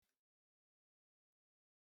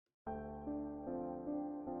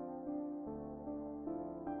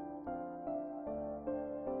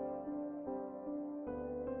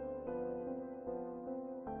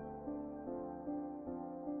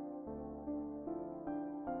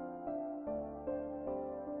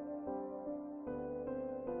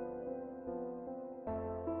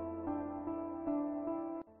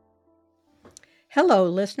Hello,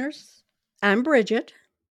 listeners. I'm Bridget.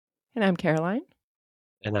 And I'm Caroline.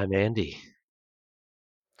 And I'm Andy.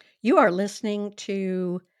 You are listening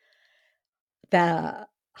to the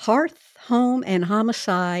Hearth, Home, and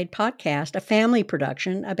Homicide podcast, a family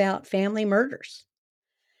production about family murders.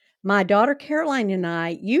 My daughter Caroline and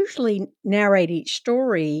I usually narrate each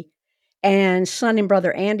story, and son and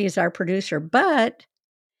brother Andy is our producer, but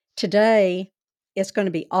today it's going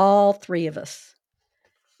to be all three of us.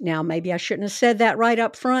 Now, maybe I shouldn't have said that right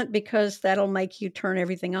up front because that'll make you turn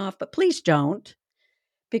everything off, but please don't,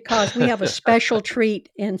 because we have a special treat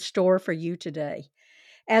in store for you today.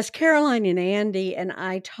 As Caroline and Andy and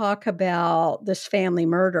I talk about this family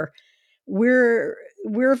murder, we're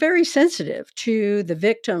we're very sensitive to the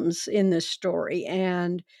victims in this story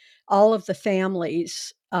and all of the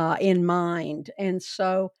families in mind. And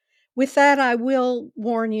so, with that, I will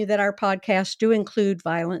warn you that our podcasts do include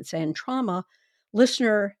violence and trauma.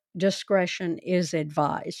 Listener discretion is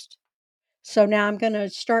advised. So now I'm going to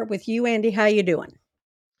start with you, Andy. How you doing?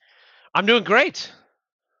 I'm doing great.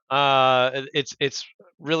 It's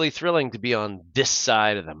really thrilling to be on this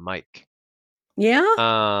side of the mic. Yeah.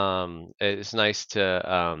 It's nice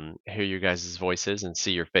to hear your guys' voices and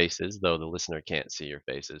see your faces, though the listener can't see your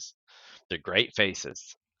faces. They're great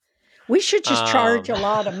faces. We should just charge Um, a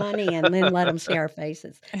lot of money and then let them see our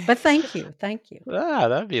faces. But thank you. Thank you.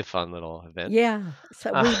 that'd be a fun little event. Yeah. So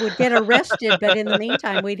Uh, we would get arrested, but in the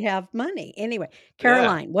meantime, we'd have money. Anyway, yeah.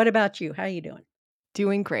 Caroline, what about you? How you doing?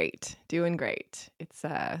 Doing great. Doing great. It's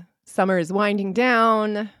summer is winding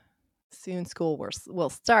down. Soon school will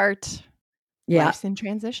start. Yeah. Life's in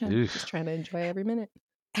transition. Oof. Just trying to enjoy every minute.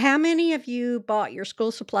 How many of you bought your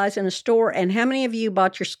school supplies in a store, and how many of you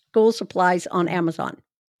bought your school supplies on Amazon?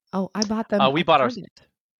 Oh, I bought them we at bought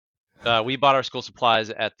Target. we bought our school supplies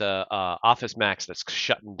at the Office Max that's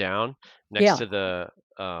shutting down next Yeah. to the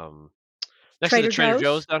Trader Trader Joe's?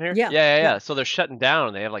 Joe's down here. Yeah. Yeah. So they're shutting down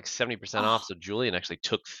and they have like 70% off. Oh, So Julian actually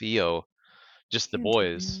took Theo, just the Here,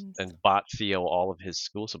 boys, Julian's. and bought Theo all of his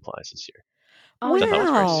school supplies this year. Oh, So I you're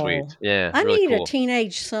thought it was very sweet. wow. Yeah, I really need a cool.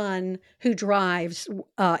 teenage son who drives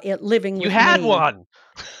it living You with had me. one.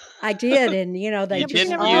 I did, and they You yeah, but you just didn't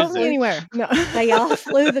never all drove use me it. flew. anywhere. No. They all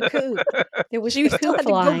flew the coop. There was You the still coop had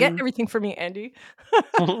to go get flying. everything for me, Andy.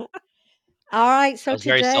 All right, I so was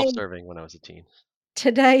very self-serving when I was a teen.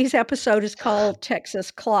 today's episode is called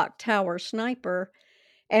Texas Clock Tower Sniper,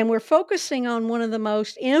 and we're focusing on one of the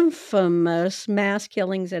most infamous mass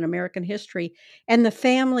killings in American history and the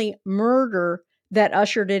family murder that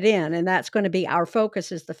ushered it in. And that's going to be our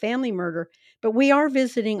focus, is the family murder. But we are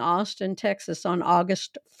visiting Austin, Texas on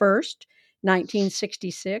August 1st,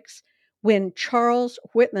 1966, when Charles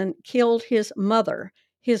Whitman killed his mother,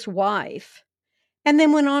 his wife, and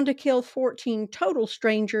then went on to kill 14 total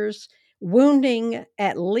strangers, wounding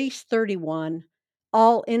at least 31,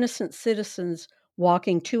 all innocent citizens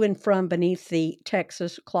walking to and from beneath the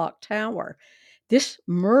Texas Clock Tower. This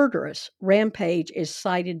murderous rampage is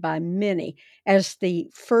cited by many as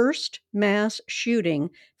the first mass shooting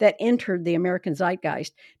that entered the American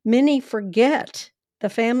zeitgeist. Many forget the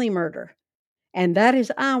family murder, and that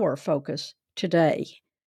is our focus today.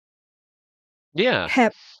 Yeah.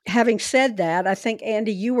 Having said that, I think,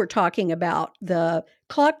 Andy, you were talking about the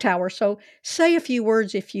clock tower. So say a few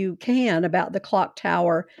words, if you can, about the clock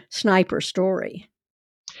tower sniper story.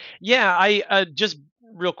 Yeah, I just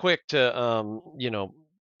real quick to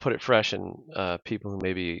put it fresh in people who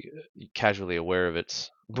may be casually aware of its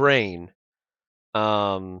brain.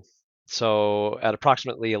 So at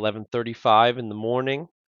approximately 11:35 in the morning,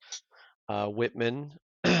 Whitman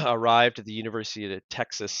arrived at the University of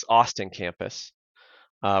Texas Austin campus,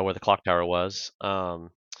 where the clock tower was.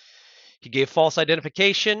 He gave false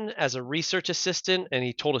identification as a research assistant, and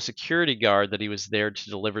he told a security guard that he was there to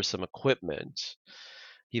deliver some equipment.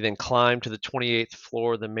 He then climbed to the 28th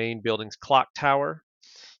floor of the main building's clock tower.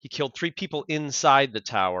 He killed 3 people inside the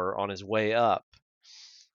tower on his way up.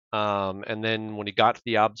 And then when he got to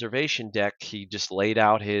the observation deck, he just laid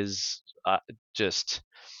out his just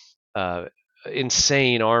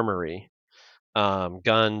insane armory,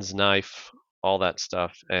 guns, knife, all that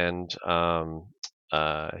stuff, and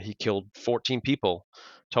he killed 14 people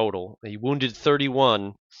total. He wounded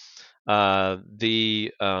 31.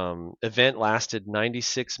 The event lasted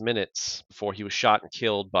 96 minutes before he was shot and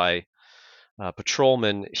killed by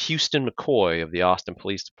patrolman Houston McCoy of the Austin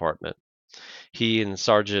Police Department. He and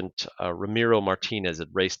Sergeant Ramiro Martinez had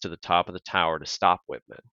raced to the top of the tower to stop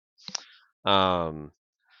Whitman.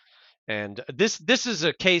 And this is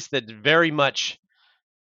a case that very much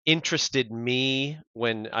interested me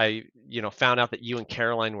when I found out that you and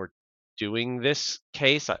Caroline were doing this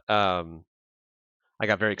case. I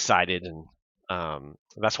got very excited and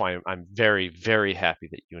That's why I'm very, very happy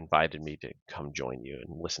that you invited me to come join you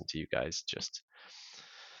and listen to you guys just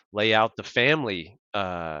lay out the family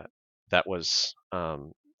that was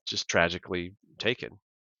just tragically taken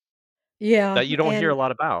Yeah, that you don't hear a and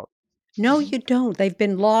lot about. no, you don't. They've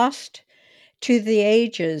been lost to the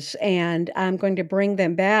ages, and I'm going to bring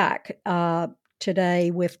them back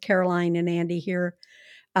today with Caroline and Andy here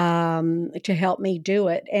to help me do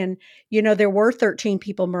it. And, there were 13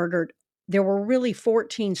 people murdered. There were really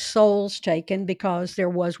 14 souls taken because there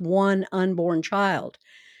was one unborn child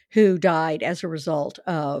who died as a result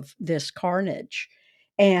of this carnage.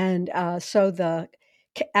 And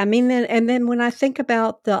then when I think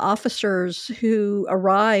about the officers who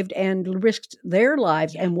arrived and risked their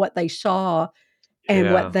lives Yeah. and what they saw and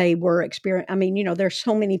Yeah, what they were experiencing. I mean, there's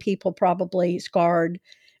so many people probably scarred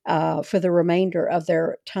for the remainder of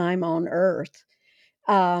their time on Earth.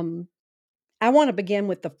 Um, I want to begin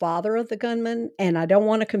with the father of the gunman, and I don't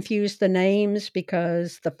want to confuse the names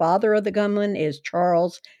because the father of the gunman is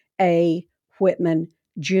Charles A. Whitman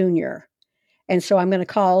Jr. And so I'm going to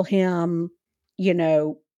call him, you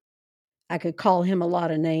know, I could call him a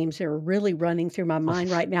lot of names that are really running through my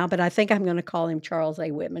mind right now, but I think I'm going to call him Charles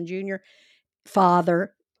A. Whitman Jr.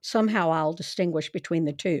 Father. Somehow I'll distinguish between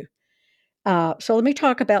the two. So let me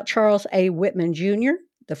talk about Charles A. Whitman Jr.,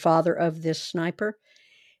 the father of this sniper.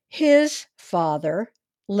 His father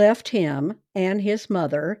left him and his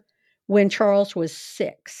mother when Charles was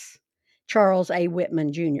 6. Charles A.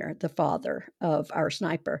 Whitman Jr., the father of our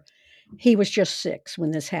sniper. He was just 6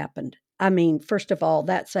 when this happened. I mean, first of all,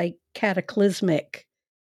 that's a cataclysmic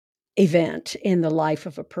event in the life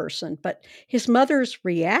of a person. But his mother's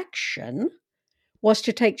reaction was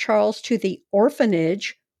to take Charles to the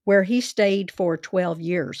orphanage where he stayed for 12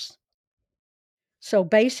 years. So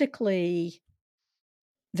basically,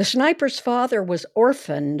 the sniper's father was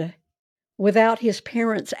orphaned without his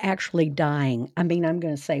parents actually dying. I mean, I'm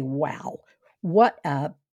going to say, wow, what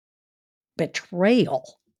a betrayal.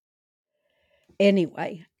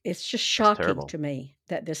 Anyway, it's just it's shocking terrible. to me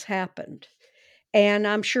that this happened. And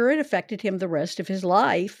I'm sure it affected him the rest of his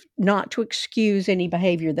life, not to excuse any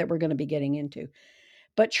behavior that we're going to be getting into.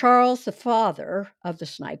 But Charles, the father of the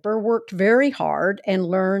sniper, worked very hard and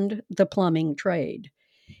learned the plumbing trade.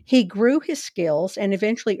 He grew his skills and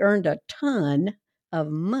eventually earned a ton of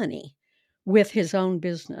money with his own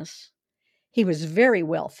business. He was very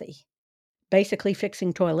wealthy, basically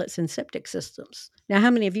fixing toilets and septic systems. Now,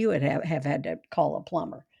 how many of you have had to call a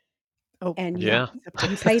plumber? Oh, And yeah. Yeah,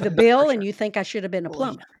 you Septic pay the systems for bill and sure. you think I should have been a Oh, yeah.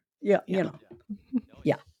 plumber. Yeah, Yeah.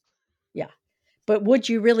 yeah, yeah. But would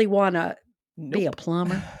you really want to be a Nope.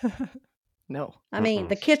 plumber? No. I mean, mm-mm.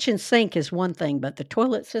 the kitchen sink is one thing, but the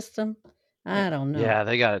toilet system, Yeah. I don't know. Yeah,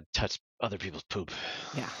 they gotta touch other people's poop.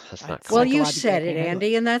 Yeah. That's not It's Well, cool. you psychologically, I said it, can't handle it.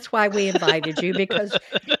 Andy, and that's why we invited you because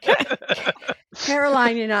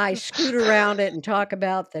Caroline and I scoot around it and talk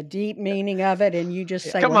about the deep meaning of it, and you just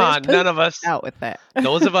Yeah. say, Come "Well, there's on, none poop." of us, Out with that.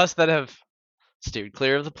 those of us that have steered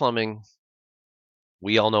clear of the plumbing,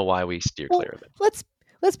 we all know why we steer Well, clear of it.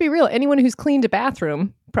 let's be real. Anyone who's cleaned a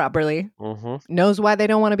bathroom properly Mm-hmm. knows why they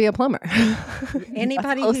don't want to be a plumber. That's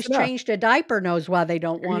Anybody close who's enough. changed a diaper knows why they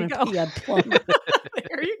don't There you want to go. be a plumber.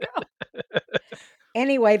 There you go.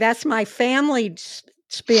 Anyway, that's my family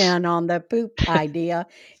spin on the poop idea.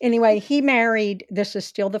 Anyway, he married, this is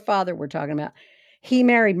still the father we're talking about. He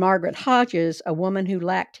married Margaret Hodges, a woman who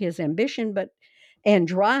lacked his ambition and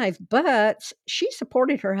drive, but she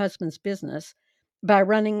supported her husband's business by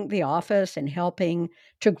running the office and helping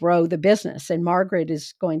to grow the business. And Margaret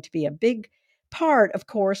is going to be a big part, of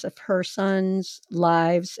course, of her son's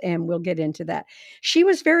lives, and we'll get into that. She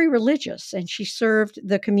was very religious and she served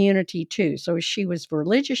the community too. So she was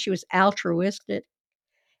religious, she was altruistic,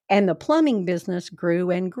 and the plumbing business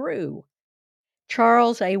grew and grew.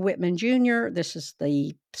 Charles A. Whitman Jr., this is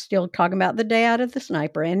the still talking about the dad of the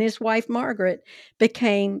sniper, and his wife Margaret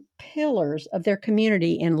became pillars of their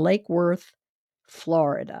community in Lake Worth,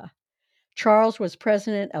 Florida. Charles was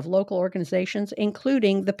president of local organizations,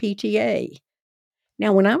 including the PTA.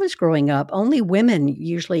 Now, when I was growing up, only women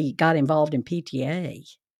usually got involved in PTA.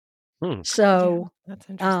 Hmm. Yeah, So that's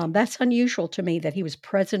interesting. that's unusual to me that he was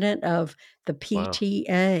president of the Wow.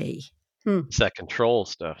 PTA. Hmm. It's that control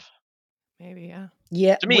stuff. Maybe, yeah.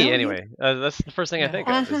 Yeah. To me, Well, yeah. anyway. That's the first thing I Yeah. think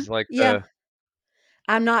Uh of huh. is like Yeah. the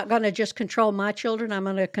I'm not going to just control my children. I'm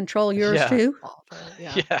going to control yours yeah, too. Awful.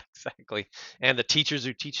 Yeah. yeah, exactly. And the teachers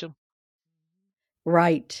who teach them.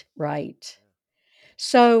 Right. Right.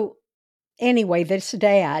 So anyway, this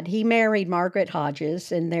dad, he married Margaret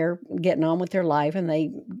Hodges and they're getting on with their life and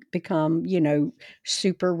they become,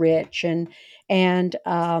 super rich and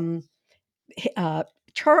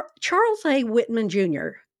Charles A. Whitman Jr.,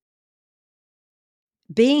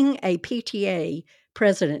 being a PTA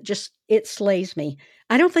president, just it slays me.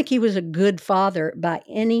 I don't think he was a good father by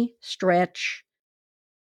any stretch,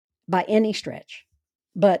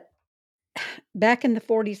 But back in the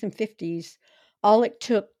 40s and 50s, all it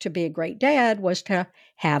took to be a great dad was to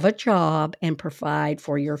have a job and provide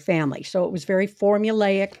for your family. So it was very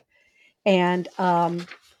formulaic. And,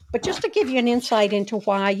 but just to give you an insight into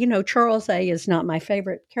why, Charles A. is not my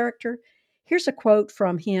favorite character, here's a quote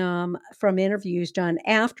from him from interviews done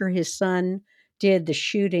after his son did the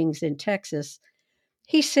shootings in Texas.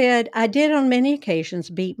 He said, I did on many occasions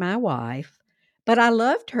beat my wife, but I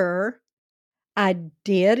loved her. I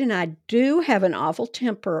did, and I do have an awful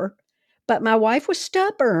temper, but my wife was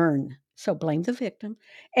stubborn. So blame the victim.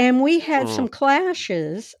 And we had some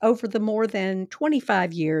clashes over the more than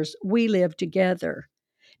 25 years we lived together.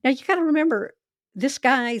 Now, you got to remember, this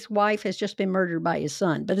guy's wife has just been murdered by his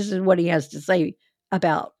son, but this is what he has to say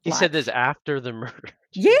about He said this life. after the murder.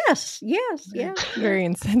 Yes. Very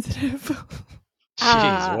insensitive.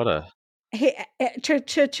 Jeez, Uh, what a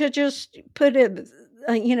to just put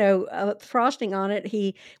frosting on it,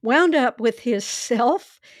 he wound up with his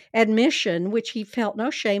self admission, which he felt no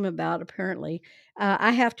shame about. Apparently,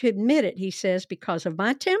 I have to admit it. He says, because of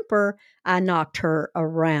my temper, I knocked her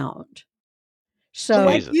around. But So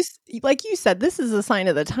Jesus. like you said, this is a sign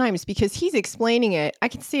of the times because he's explaining it. I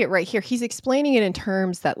can see it right here. He's explaining it in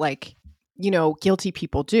terms that guilty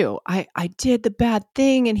people do. I did the bad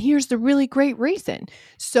thing and here's the really great reason.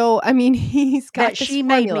 So, I mean, he's got that this she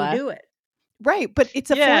made me formula. do it. Right, but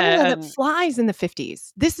it's a formula Yeah, that and flies in the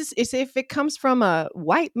 50s. This is if it comes from a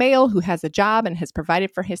white male who has a job and has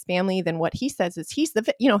provided for his family, then what he says is he's the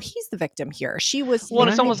victim here. She was well, it's making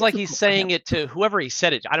Right. it almost like he's difficult for him. saying it to whoever he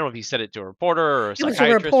said it. I don't know if he said it to a reporter or a It was a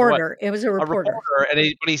psychiatrist or what. reporter. It was a A reporter. reporter,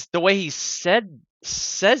 and but he's the way he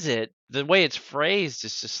says it, the way it's phrased,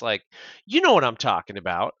 is just like, you know what I'm talking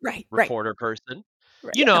about, Right. reporter person.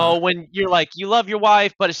 You Yeah. know, when you're like, you love your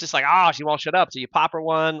wife, but it's just like, she won't shut up, so you pop her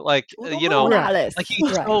one, like, Todo mundo Right. like Alice. he's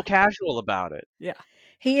Right. so casual about it Yeah.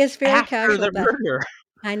 He is very after casual the about it. murder.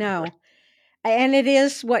 I know. And it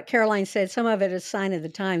is what Caroline said. Some of it is sign of the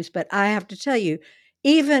times, but I have to tell you,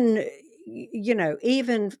 even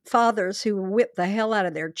even fathers who whip the hell out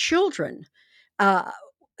of their children, uh,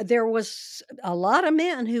 there was a lot of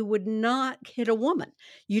men who would not hit a woman.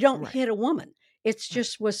 You don't Right. hit a woman. It's Right.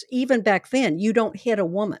 just was even back then. You don't hit a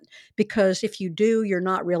woman because if you do, you're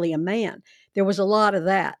not really a man. There was a lot of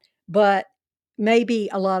that, but maybe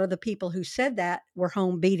a lot of the people who said that were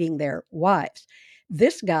home beating their wives.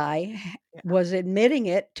 This guy Yeah. was admitting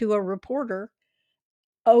it to a reporter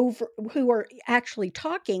over who were actually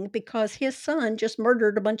talking because his son just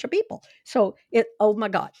murdered a bunch of people. So oh my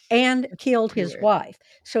God, and It's killed pretty his weird. wife.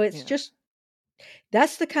 So it's Yeah. just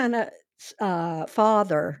that's the kind of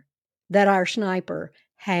father that our sniper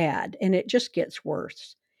had, and it just gets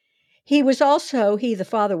worse. The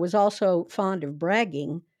father was also fond of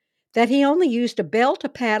bragging that he only used a belt, a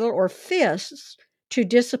paddle, or fists to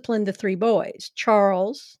discipline the three boys,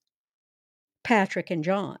 Charles, Patrick, and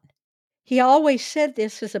John. He always said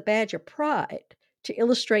this as a badge of pride to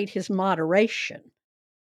illustrate his moderation.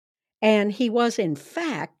 And he was, in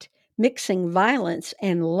fact, mixing violence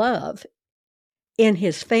and love in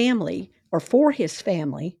his family or for his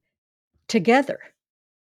family together.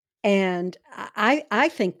 And I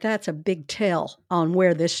think that's a big tell on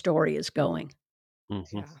where this story is going. Hmm.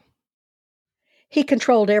 Yeah. He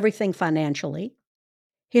controlled everything financially.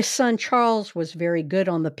 His son Charles was very good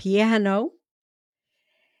on the piano.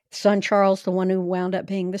 Son Charles, the one who wound up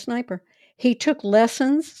being the sniper, he took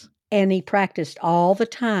lessons and he practiced all the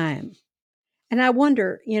time. And I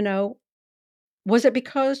wonder, was it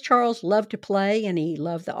because Charles loved to play and he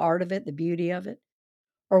loved the art of it, the beauty of it?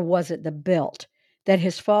 Or was it the belt that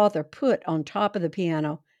his father put on top of the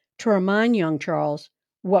piano to remind young Charles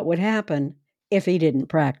what would happen if he didn't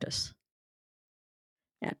practice?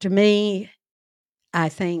 Now, to me, I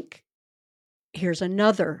think here's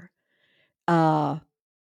another uh,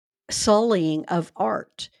 sullying of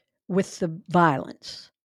art with the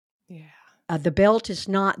violence. Yeah. The belt is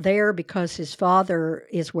not there because his father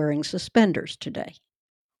is wearing suspenders today.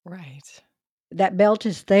 Right. That belt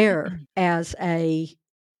is there as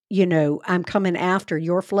I'm coming after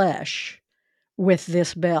your flesh with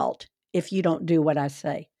this belt if you don't do what I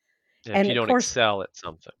say. Yeah, if And you of don't course, excel at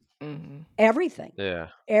something. Mhm. everything, Yeah,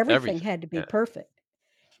 everything everything. had to be Yeah. perfect.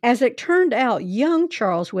 As it turned out, young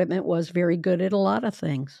Charles Whitman was very good at a lot of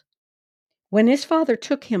things. When his father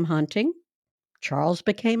took him hunting, Charles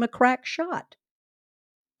became a crack shot.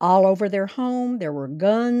 All over their home, there were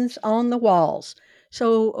guns on the walls.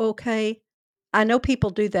 So, okay, I know people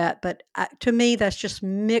do that, but to me, that's just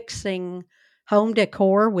mixing home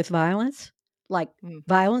decor with violence. Like Mm.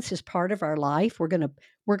 violence is part of our life. We're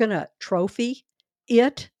gonna trophy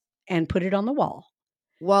it and put it on the wall.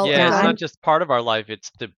 Well, Yeah, Now, it's I again, not just part of our life, it's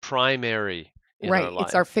the primary in our right.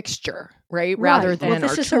 It's our life. fixture, right? Rather right. Well, than our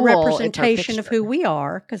this is a tool, it's our representation of fixture. who we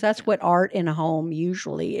are, because that's Yeah. what art in a home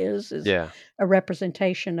usually is Yeah. a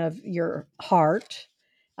representation of your heart.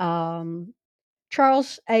 Um,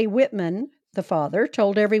 Charles A. Whitman, the father,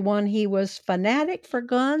 told everyone he was fanatic for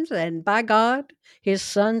guns, and by God, his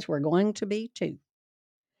sons were going to be too.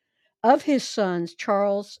 Of his sons,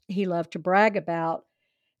 Charles, he loved to brag about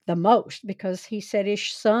the most because he said his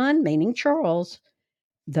son, meaning Charles,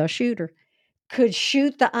 the shooter, could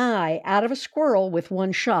shoot the eye out of a squirrel with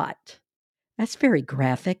one shot. That's very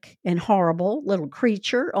graphic and horrible little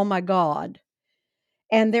creature. Oh my God.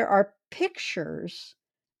 And there are pictures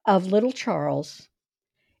of little Charles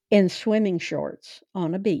in swimming shorts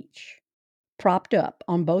on a beach, propped up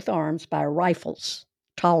on both arms by rifles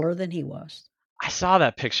taller than he was. I saw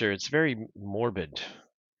that picture. It's very morbid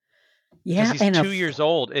because Yeah, he's and 2 years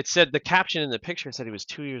old. It said the caption in the picture said he was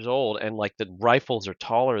 2 years old, and like the rifles are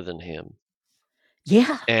taller than him.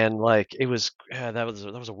 yeah, And like it was that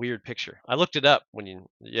was a weird picture. I looked it up when you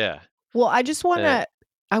Well, I just want uh, to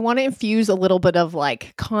I want to infuse a little bit of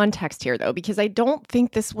like context here though because I don't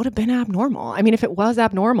think this would have been abnormal. I mean, if it was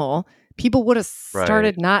abnormal, people would have right.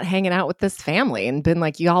 started not hanging out with this family and been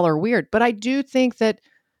like y'all are weird. But I do think that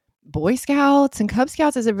Boy Scouts and Cub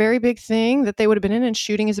Scouts is a very big thing that they would have been in and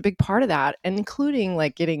shooting is a big part of that, and including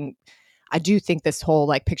like getting I do think this whole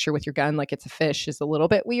like picture with your gun like it's a fish is a little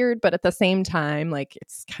bit weird, but at the same time like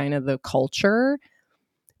it's kind of the culture.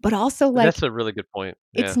 But also That's like a really good point.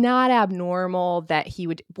 it's Yeah. not abnormal that he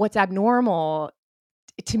would what's abnormal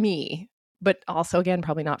to me, but also again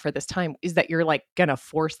probably not for this time is that you're like going to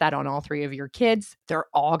force that on all three of your kids. They're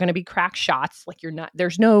all going to be crack shots. Like you're not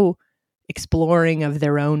there's no exploring of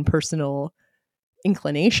their own personal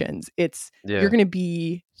inclinations. It's you're Yeah. going to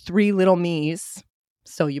be three little me's,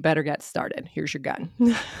 so you better get started. Here's your gun.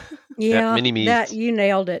 Yeah. yeah, Mini me's. that you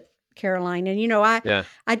nailed it, Caroline. And Yeah.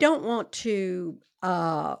 I don't want to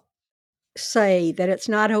say that it's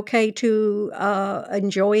not okay to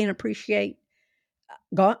enjoy and appreciate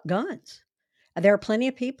guns. There are plenty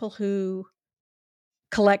of people who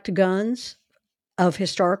collect guns of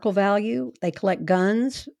historical value. They collect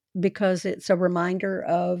guns because it's a reminder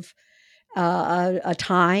of a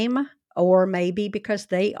time, or maybe because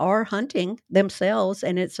they are hunting themselves,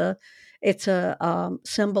 and it's a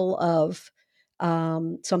symbol of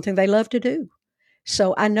something they love to do.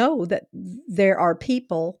 So I know that there are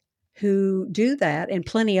people who do that, and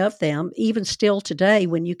plenty of them, even still today,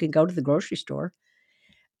 when you can go to the grocery store.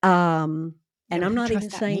 Um, Yeah, and but I'm who not even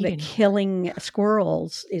trusts that saying meat that anymore? killing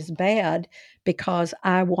squirrels is bad, because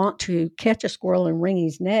I want to catch a squirrel and wring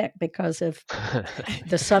his neck because of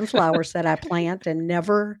the sunflowers that I plant, and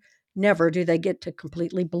never do they get to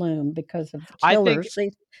completely bloom because of the I think killers,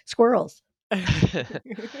 squirrels.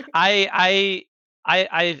 I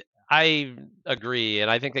I agree, and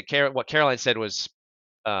I think that what Caroline said was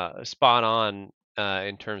spot on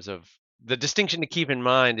in terms of the distinction to keep in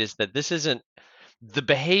mind is that this isn't the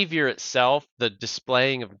behavior itself, the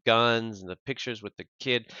displaying of guns and the pictures with the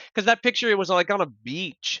kid, because that picture it was like on a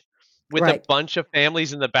beach with a Right. bunch of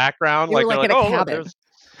families in the background, They were like they're like like, in a oh look, cabin. there's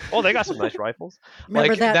they got some nice rifles, Remember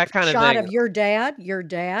like that that kind of shot thing. of your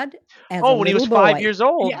dad as a Oh, when he was little 5 boy? years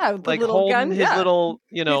old, Yeah, the like little holding gun. his Yeah. little,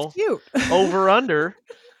 It's cute. over under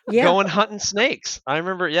Yeah. going hunting snakes. I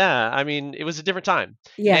remember, yeah. I mean, it was a different time.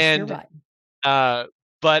 Yes, you're And right. uh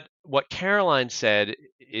but what Caroline said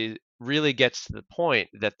is really gets to the point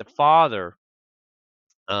that the father,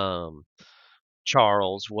 um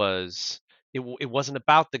Charles, it wasn't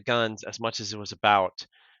about the guns as much as it was about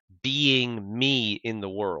being me in the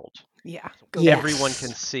world. Yeah. So Go get everyone it. can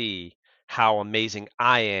Yes. see how amazing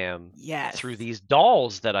I am Yes. through these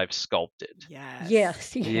dolls that I've sculpted. Yes.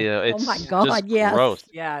 Yes. Yeah. Yeah, Oh my it's just God. gross. Yes.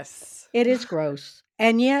 Yes. It is gross.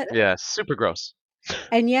 Yeah, super gross.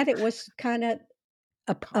 And yet it was kind of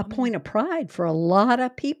a Common. point of pride for a lot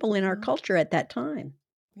of people in our Mhm. culture at that time.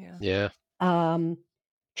 Yeah. Yeah. Um,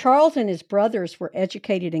 Charles and his brothers were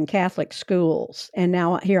educated in Catholic schools. And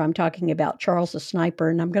now here I'm talking about Charles the Sniper,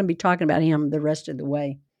 and I'm going to be talking about him the rest of the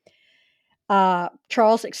way.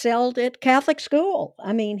 Charles excelled at Catholic school.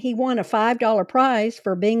 I mean, he won a $5 prize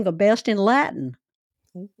for being the best in Latin.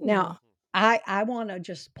 Ooh. Now, I want to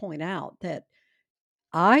just point out that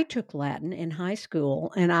I took Latin in high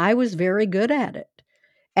school and I was very good at it.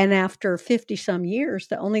 And after 50 some years,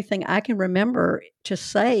 the only thing I can remember to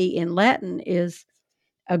say in Latin is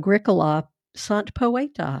Agricola sunt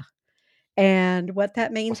poeta. And what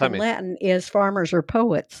that What's means that in mean? Latin is farmers are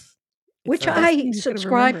poets, It's which the best I thing he's gonna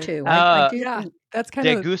subscribe remember. to. I do Yeah, think, that's kind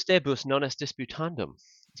De of gustibus non est disputandum.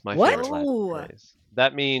 It's my what? favorite Latin Oh, phrase.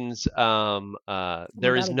 That means oh my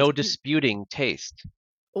there god, is I no just peed. disputing taste.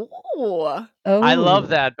 Oh, I love Oh,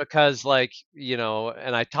 that because, like,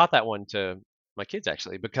 and I taught that one to my kids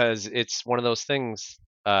actually because it's one of those things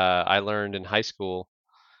I learned in high school.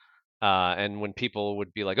 And when people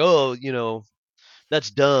would be like, "Oh, that's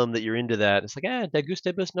dumb that you're into that," it's like, "De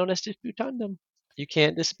gustibus non est disputandum." You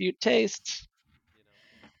can't dispute tastes.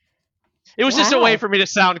 You know, it was just a way wow. for me to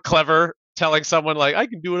sound clever, telling someone like, "I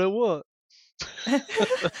can do what I want."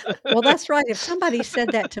 Well, that's right. If somebody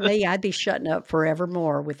said that to me, I'd be shutting up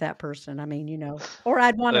forevermore with that person. I mean, or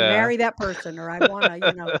I'd want to Yeah. marry that person, or I'd want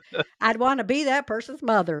to, I'd want to be that person's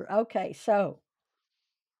mother. Okay, so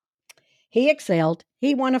he excelled.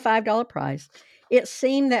 He won a $5 prize. It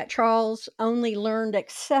seemed that Charles only learned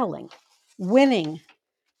excelling, winning,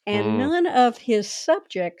 and Mm, none of his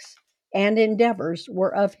subjects and endeavors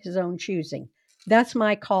were of his own choosing. That's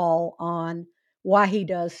my call on why he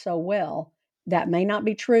does so well. That may not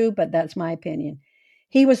be true, but that's my opinion.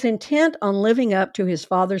 He was intent on living up to his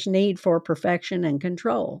father's need for perfection and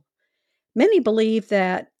control. Many believe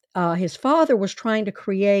that his father was trying to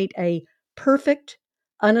create a perfect,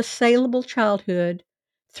 unassailable childhood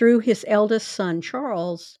through his eldest son,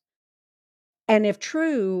 Charles. And if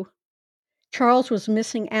true, Charles was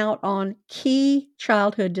missing out on key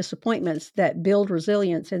childhood disappointments that build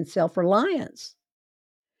resilience and self reliance.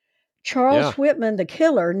 Charles yeah. Whitman, the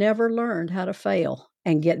killer, never learned how to fail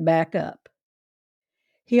and get back up.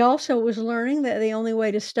 He also was learning that the only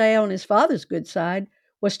way to stay on his father's good side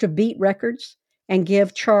was to beat records and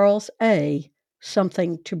give Charles A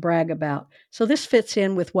something to brag about. So this fits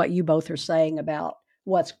in with what you both are saying about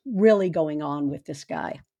what's really going on with this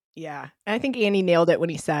guy. yeah. And I think Annie nailed it when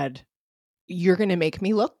he said, "You're going to make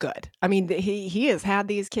me look good." I mean, he has had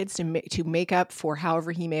these kids to make up for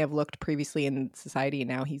however he may have looked previously in society, and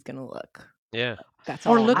now he's going to look. Yeah. That's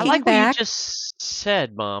Or all I me. looking like what you back, just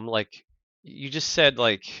said, Mom. Like, you just said,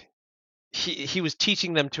 like, he was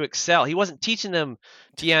teaching them to excel. He wasn't teaching them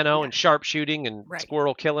piano Yeah, and sharpshooting and right.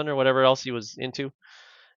 squirrel killing or whatever else he was into.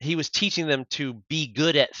 He was teaching them to be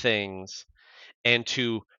good at things and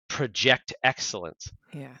to project excellence.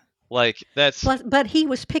 Yeah, Like, that's, but he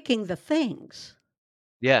was picking the things.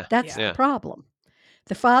 yeah, That's the yeah, yeah. problem.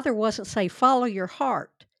 The father wasn't say, follow your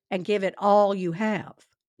heart and give it all you have.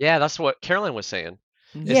 Yeah, that's what Caroline was saying,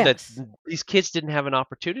 is mm-hmm. that Yes. these kids didn't have an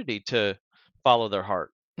opportunity to follow their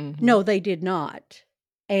heart. Mm-hmm. No, they did not.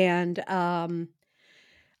 And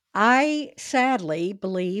I sadly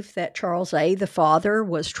believe that Charles A., the father,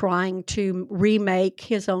 was trying to remake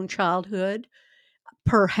his own childhood,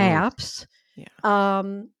 Mm, perhaps, Yeah,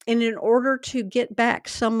 and in order to get back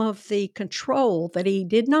some of the control that he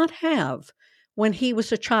did not have when he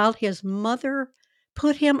was a child. His mother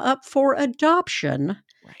put him up for adoption.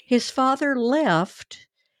 right. His father left,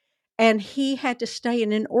 and he had to stay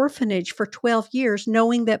in an orphanage for 12 years,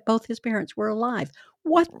 knowing that both his parents were alive.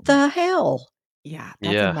 What the hell? Yeah,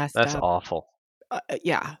 that's a yeah, messed that's up. awful.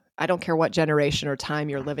 Yeah, I don't care what generation or time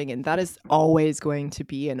you're living in. That is always going to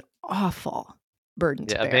be an awful burden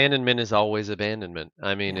to Yeah, bear. abandonment is always abandonment.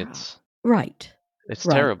 I mean, Yeah. Right, it's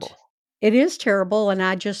right. terrible. It is terrible. And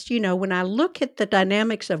I just, when I look at the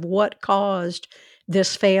dynamics of what caused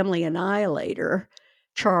this family annihilator,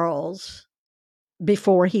 Charles,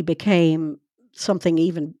 before he became something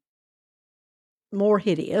even more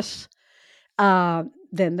hideous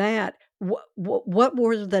than that, what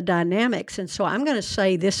were the dynamics? And so I'm going to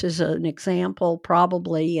say this is an example,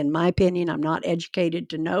 probably, in my opinion. I'm not educated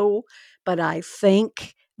to know, but I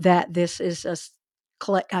think that this is a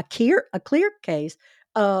clear case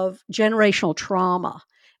of generational trauma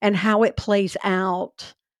and how it plays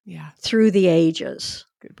out Yeah. through the ages.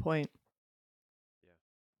 Good point.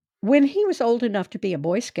 When he was old enough to be a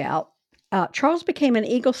Boy Scout, Charles became an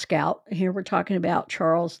Eagle Scout. Here we're talking about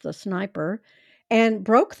Charles the sniper, and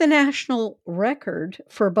broke the national record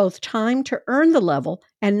for both time to earn the level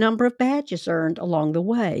and number of badges earned along the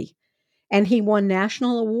way. And he won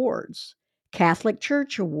national awards, Catholic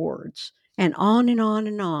Church awards, and on and on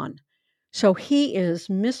and on. So he is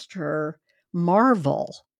Mr.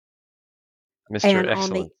 Marvel. Mr. And on the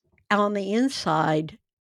Excellent. on the inside,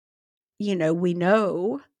 we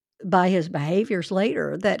know by his behaviors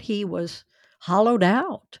later that he was hollowed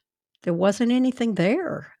out. There wasn't anything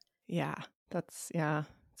there. Yeah. It's a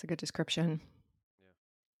good description.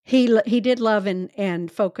 He did love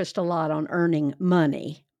and focused a lot on earning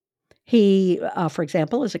money. He, for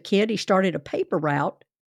example, as a kid, he started a paper route,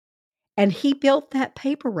 and he built that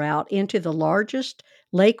paper route into the largest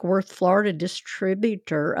Lake Worth, Florida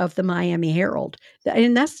distributor of the Miami Herald.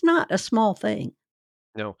 And that's not a small thing.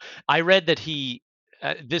 No, I read that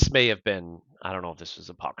this may have been, I don't know if this was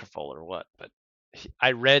apocryphal or what, but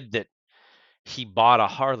I read that he bought a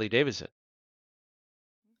Harley Davidson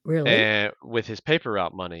Really? and with his paper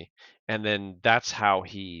route money, and then that's how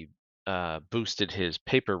he boosted his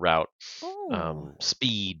paper route Oh,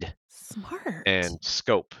 speed smart. and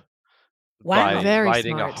scope Wow. by Very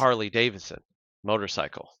riding a smart. Harley Davidson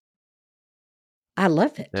motorcycle. I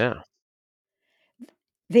love it. Yeah.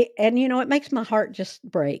 And it makes my heart just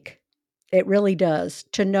break. It really does,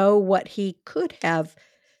 to know what he could have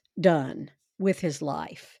done with his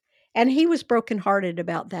life. And he was brokenhearted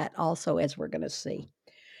about that also, as we're going to see.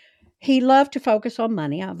 He loved to focus on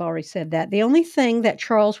money. I've already said that. The only thing that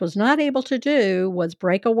Charles was not able to do was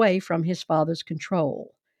break away from his father's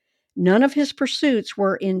control. None of his pursuits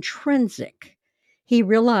were intrinsic. He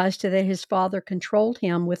realized that his father controlled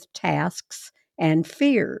him with tasks and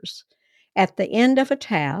fears. At the end of a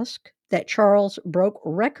task that Charles broke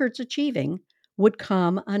records achieving would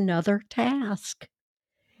come another task.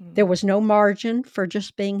 There Hmm. was no margin for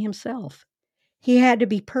just being himself. He had to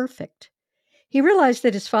be perfect. He realized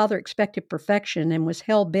that his father expected perfection and was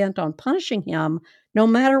hell bent on punishing him no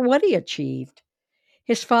matter what he achieved.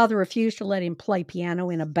 His father refused to let him play piano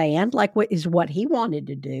in a band, like what he wanted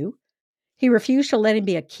to do. He refused to let him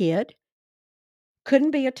be a kid,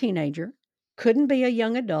 couldn't be a teenager, couldn't be a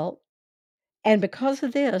young adult. And because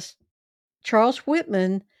of this, Charles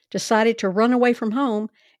Whitman decided to run away from home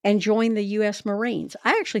and join the U.S. Marines.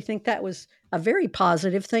 I actually think that was a very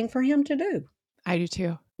positive thing for him to do. I do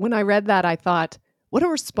too. When I read that, I thought, what a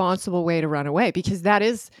responsible way to run away, because that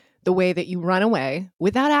is the way that you run away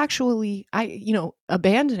without actually,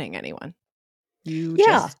 abandoning anyone. You Yeah,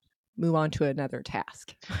 just move on to another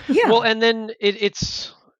task. Well, yeah. and then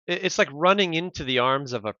it's like running into the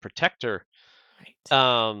arms of a protector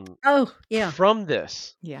Right. Oh, yeah. from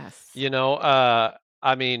this. Yes. You know,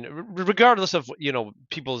 I mean, regardless of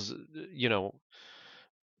people's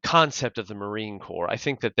concept of the Marine Corps, I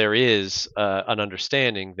think that there is an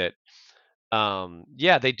understanding that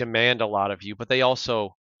yeah, they demand a lot of you, but they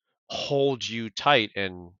also hold you tight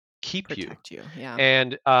and keep you. Protect you. Yeah.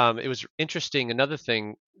 And it was interesting. Another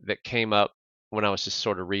thing that came up when I was just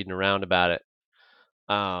sort of reading around about it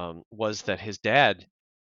was that his dad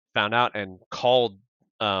found out and called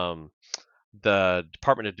um, the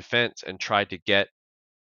Department of Defense and tried to get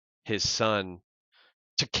his son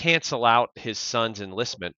to cancel out his son's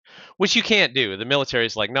enlistment, which you can't do. The military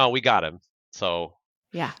is like, no, we got him. So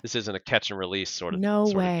Yeah. this isn't a catch and release No sort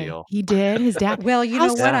of way. deal. He did. His dad. Well, you How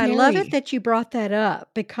know what? Yeah. I love it scary. that you brought that up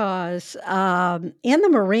because in the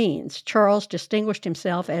Marines, Charles distinguished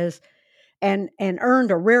himself as and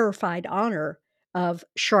earned a rarefied honor of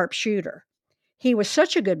sharpshooter. He was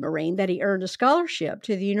such a good Marine that he earned a scholarship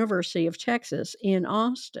to the University of Texas in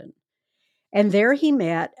Austin. And there he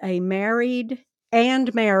met a married,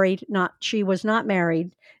 not she was not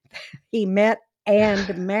married. He met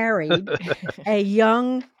and married a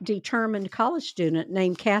young, determined college student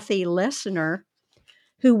named Kathy Lessner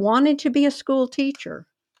who wanted to be a school teacher.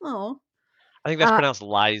 Oh, I think that's uh, pronounced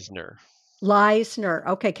Leisner. Leisner.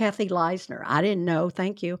 Okay, Kathy Leisner. I didn't know.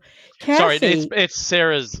 Thank you. Sorry, it's Kathy, it's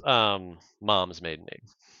Sarah's mom's maiden name.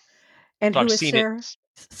 and So I've who is seen it. Sarah?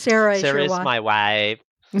 Sarah is your Sarah's wife. my wife.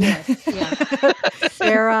 Yes, yeah.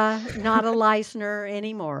 Sarah, not a Leisner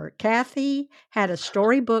anymore. Kathy had a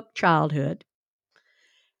storybook childhood,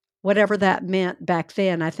 whatever that meant back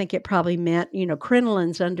then. I think it probably meant,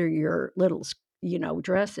 crinolines under your little,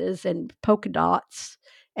 dresses and polka dots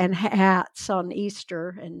and hats on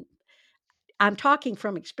Easter. And I'm talking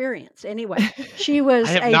from experience. Anyway, she I was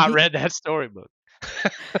have not read that storybook.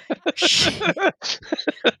 she,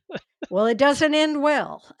 well, it doesn't end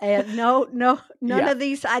well. And no, none Yeah. of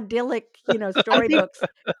these idyllic, I think storybooks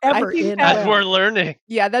I ever think end As we're well. learning.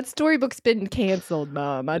 yeah, that storybook's been canceled,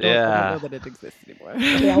 Mom. I don't know Yeah. that it exists anymore.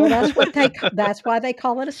 Yeah, well, that's why they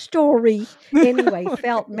call it a story. Anyway,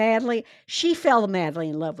 she fell madly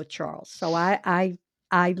in love with Charles. So I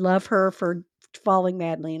love her for falling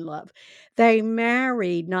madly in love. They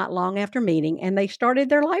married not long after meeting and they started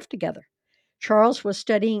their life together. Charles was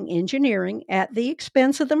studying engineering at the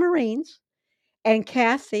expense of the Marines, and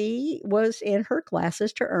Kathy was in her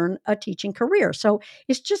classes to earn a teaching career. So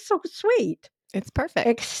it's just so sweet. It's perfect.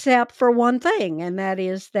 Except for one thing, and that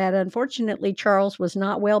is that unfortunately Charles was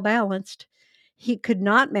not well balanced. He could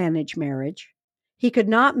not manage marriage. He could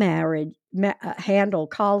not handle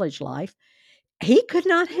college life. He could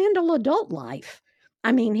not handle adult life.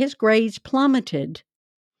 I mean, his grades plummeted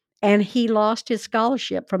and he lost his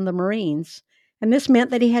scholarship from the Marines. And this meant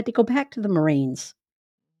that he had to go back to the Marines.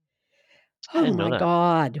 I Oh didn't know my that.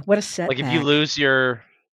 God, what a Like if you setback. lose your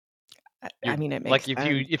I mean, it like makes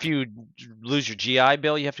sense. if you lose your GI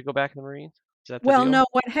Bill, you have to go back in the Marines. Is that the Well, deal? no,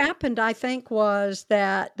 what happened, I think, was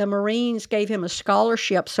that the Marines gave him a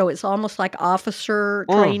scholarship, so it's almost like officer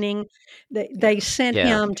Mm. training. They Yeah. sent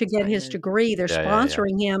Yeah. him to get his Assignment. degree. They're Yeah.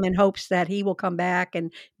 sponsoring him in hopes that he will come back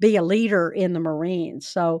and be a leader in the Marines.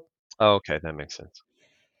 So Oh, okay, that makes sense.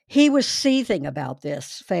 he was seething about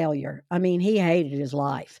this failure. I mean, he hated his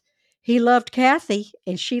life. He loved Kathy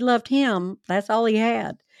and she loved him. That's all he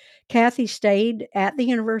had. Kathy stayed at the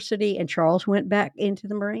university and Charles went back into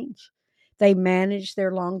the Marines. They managed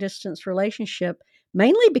their long distance relationship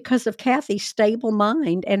mainly because of Kathy's stable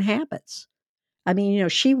mind and habits. I mean,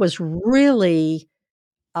 she was really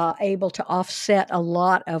able to offset a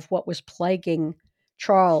lot of what was plaguing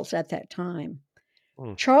Charles at that time.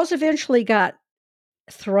 Mm. Charles eventually got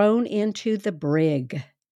thrown into the brig.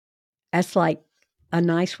 That's like a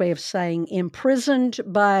nice way of saying imprisoned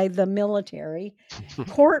by the military,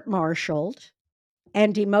 court martialed,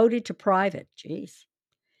 and demoted to private. Jeez.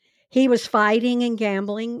 He was fighting and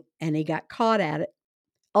gambling, and he got caught at it.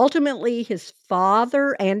 Ultimately, his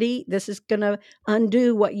father, Andy, this is going to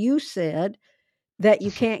undo what you said that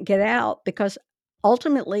you can't get out because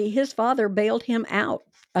ultimately his father bailed him out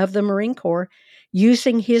of the Marine Corps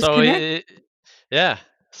using his So connect. yeah.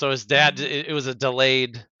 So his dad, it was a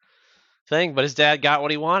delayed thing, but his dad got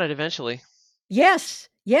what he wanted eventually. Yes,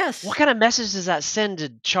 What yes. kind of message does that send to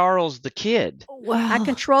Charles the kid? I Well,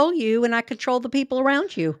 control you and I control the people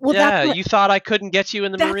around you. well, that's Yeah, what. you thought I couldn't get you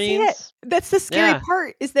in the That's it. Marines? That's the scary Yeah,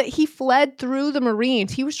 part is that he fled through the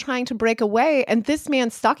Marines. He was trying to break away, and this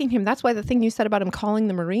man's stalking him. That's why the thing you said about him calling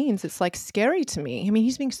the Marines, it's like scary to me. I mean,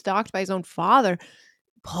 he's being stalked by his own father,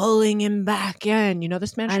 pulling him back in.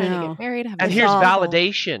 This man's I trying to get know. married, have and this It's here's awful.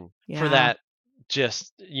 validation for Yeah. that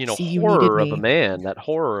just, See, you needed horror of a me. man, that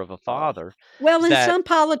horror of a Oh. father Well, is and that some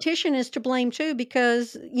politician is to blame too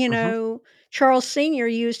because, mhm, Charles Sr.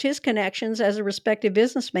 used his connections as a respected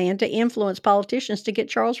businessman to influence politicians to get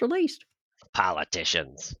Charles released.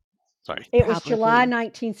 politicians. Sorry. It was July Probably.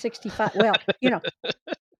 1965. Well,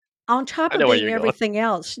 on top I of know where being you're going. everything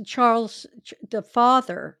else, the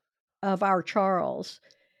father of our Charles,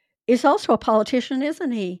 is also a politician,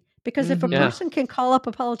 isn't he? Because if a Mhm. Yeah. person can call up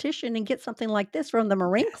a politician and get something like this from the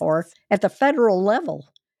Marine Corps Yes. at the federal level,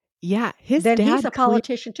 Yeah, his then he's dad a clear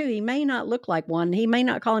politician too. He may not look like one. He may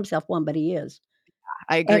not call himself one, but he is.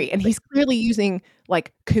 I And agree, and he's clearly using,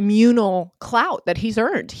 like, communal clout that he's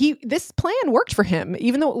earned. This plan worked for him,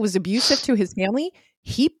 even though it was abusive to his family,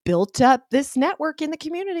 he built up this network in the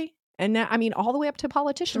community, and now I mean, all the way up to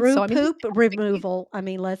politicians, through so, I mean, this poop man's big deal. removal, I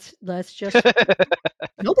mean, let's just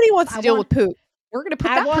Nobody wants to I deal want with poop. We're gonna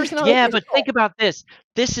put I that want person on a Yeah, but pedestal. think about this.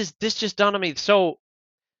 This just dawned on me. So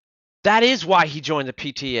that is why he joined the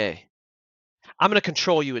PTA. I'm going to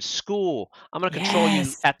control you at school. I'm going to control you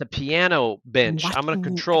Yes, at the piano and bench. I'm going to watching you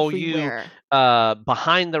control you everywhere.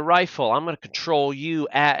 behind the rifle. I'm going to control you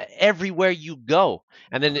at everywhere you go.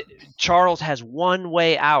 And then Charles has one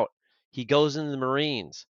way out. He goes into the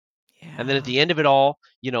Marines. And then at Yeah. the end of it all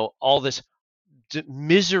this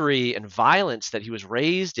misery and violence that he was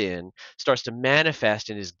raised in starts to manifest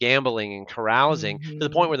in his gambling and carousing to the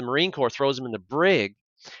point Mhm. where the Marine Corps throws him in the brig.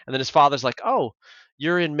 And then his father's like, "Oh,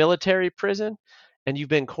 you're in military prison and you've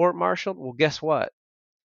been court martialed? Well, guess what?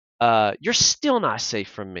 You're still not safe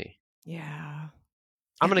from me. Yeah.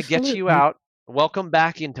 I'm going to get you absolutely. out. Welcome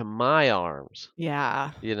back into my arms.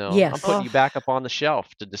 Yeah. I'm Yes, putting Oh, you back up on the shelf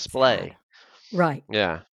to sad. display." right.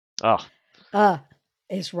 Yeah. Oh, Uh,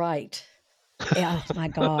 is right. Oh my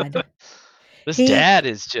God. this He dad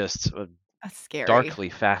is just That's scary. darkly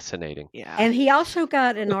fascinating. Yeah. And he also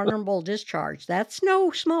got an honorable discharge. That's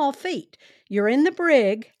no small feat. You're in the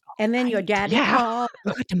brig, and then Right. Yeah.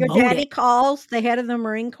 You got your demoted. daddy calls the head of the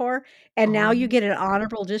Marine Corps, and now you Um, get an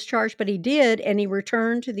honorable discharge. But he did, and he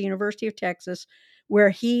returned to the University of Texas,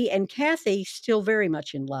 where he and Kathy, still very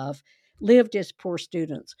much in love, lived as poor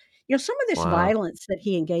students. Some of this Wow. violence that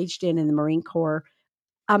he engaged in the Marine Corps.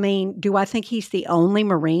 I mean, do I think he's the only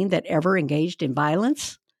Marine that ever engaged in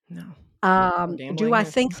violence? no. No Do gambling I or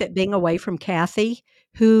anything. think that being away from Kathy,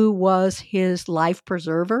 who was his life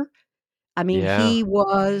preserver, I mean, Yeah.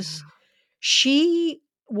 Yeah. she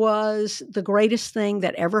was the greatest thing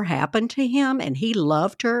that ever happened to him, and he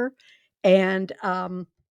loved her. And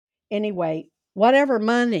anyway, whatever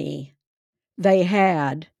money they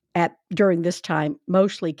had during this time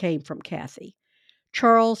mostly came from Kathy.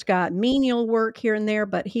 Charles got menial work here and there,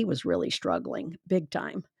 but he was really struggling big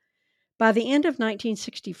time. By the end of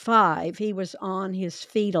 1965, he was on his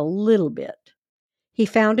feet a little bit. He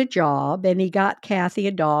found a job and he got Kathy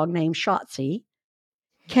a dog named Shotzi.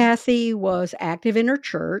 Kathy was active in her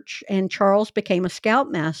church, and Charles became a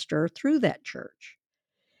scoutmaster through that church.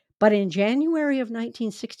 But in January of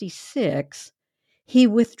 1966, he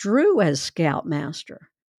withdrew as scoutmaster,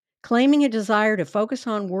 claiming a desire to focus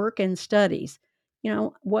on work and studies. You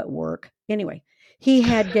know, what work? Anyway, he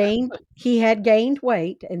had gained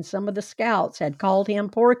weight, and some of the scouts had called him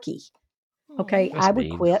Porky. Oh, Okay, I That's would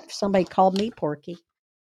mean. quit if somebody called me Porky.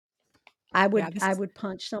 I yeah. would I would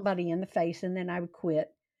punch somebody in the face and then I would quit.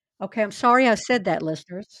 Okay, I'm sorry I said that,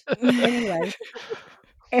 listeners. Anyway,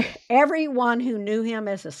 everyone who knew him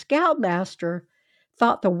as a scoutmaster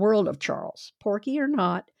thought the world of Charles, Porky or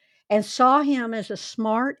not, and saw him as a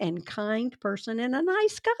smart and kind person and a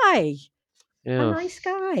nice guy. A Yeah. nice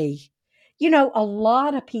guy. You know, a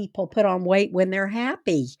lot of people put on weight when they're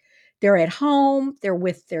happy. They're at home, they're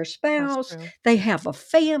with their That's spouse, true. they have a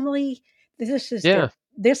family. This is Yeah.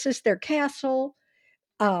 their castle.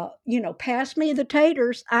 Pass me the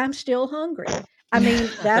taters. I'm still hungry. I mean,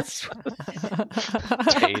 that's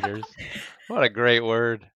Taters. What a great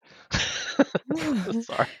word.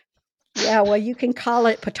 Sorry. yeah, well, you can call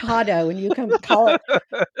it potato and you can call it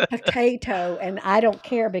potato, and I don't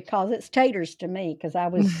care because it's taters to me because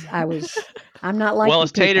I'm not like Well, you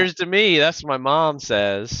it's people. taters to me. That's what my mom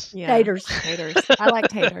says. Yeah, Taters. taters. I like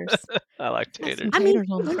taters. I like Have some taters. I mean, taters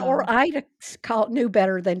on the even side. or I knew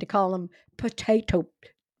better than to call them potato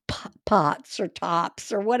pots or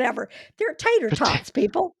tops or whatever. They're tater tots,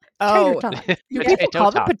 people. Tater Oh, tots. do Yeah, people Potato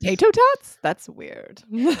call them tots. potato tots? That's weird.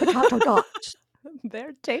 potato tots.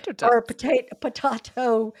 They're tater Or tots.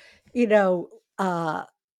 potato, you know, uh,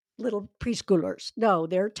 little preschoolers. No,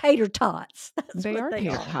 they're tater tots. That's They what are they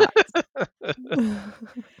tater are. tots.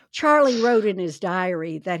 Charlie wrote in his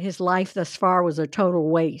diary that his life thus far was a total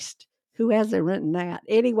waste. Who hasn't written that?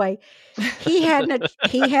 Anyway, he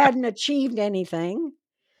hadn't achieved anything.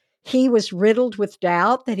 He was riddled with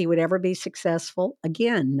doubt that he would ever be successful.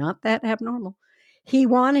 Again, not that abnormal. He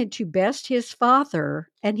wanted to best his father,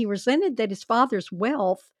 and he resented that his father's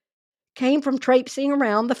wealth came from traipsing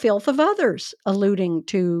around the filth of others, alluding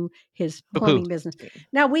to his Poo-poo. plumbing business. Interesting.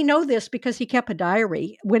 Now, we know this because he kept a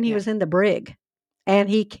diary when he Yeah. was in the brig, and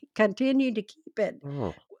he continued to keep it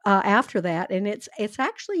Oh. after that. And it's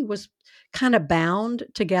actually was kind of bound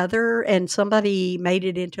together, and somebody made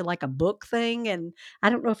it into like a book thing. And I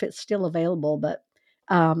don't know if it's still available, but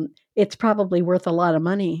it's probably worth a lot of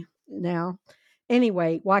money now.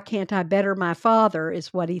 Anyway, why can't I better my father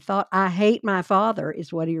is what he thought. I hate my father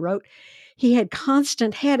is what he wrote. He had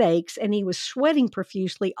constant headaches and he was sweating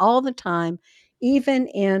profusely all the time, even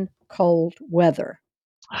in cold weather.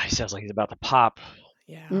 He sounds like he's about to pop.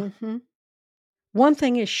 Yeah. Hmm. One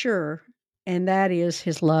thing is sure, and that is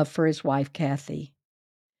his love for his wife, Kathy.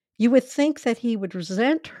 You would think that he would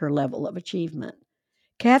resent her level of achievement.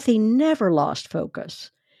 Kathy never lost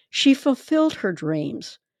focus. She fulfilled her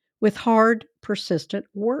dreams with hard, persistent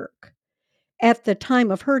work. At the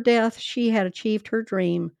time of her death, she had achieved her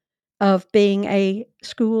dream of being a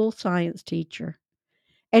school science teacher.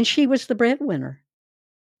 And she was the breadwinner.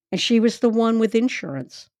 And she was the one with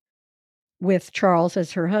insurance, with Charles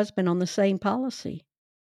as her husband on the same policy.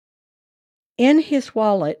 In his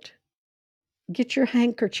wallet, get your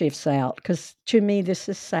handkerchiefs out, because to me, this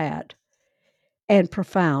is sad and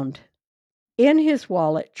profound. In his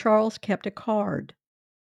wallet, Charles kept a card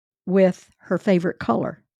with her favorite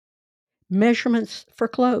color, measurements for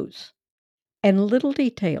clothes, and little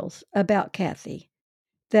details about Kathy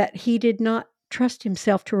that he did not trust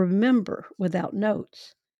himself to remember without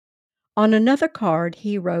notes. On another card,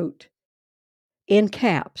 he wrote in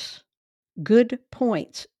caps, good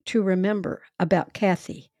points to remember about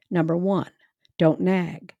Kathy. Number one, don't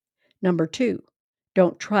nag. Number two,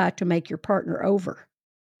 don't try to make your partner over.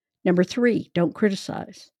 Number three, don't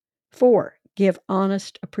criticize. Four, give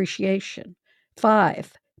honest appreciation.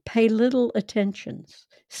 Five, pay little attentions.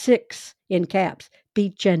 Six, in caps, be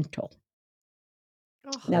gentle.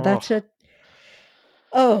 Oh, Now Oh. that's a,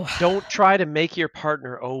 oh, Don't try to make your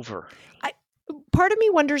partner over. I, part of me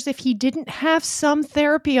wonders if he didn't have some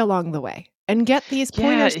therapy along the way and get these Yeah,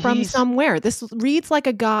 pointers from somewhere. This reads like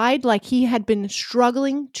a guide, like he had been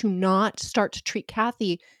struggling to not start to treat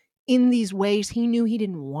Kathy in these ways he knew he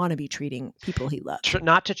didn't want to be treating people he loved.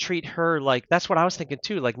 not to treat her like, that's what I was thinking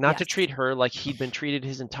too. Like, not to Yes. treat her like he'd been treated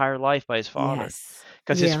his entire life by his father, Yes.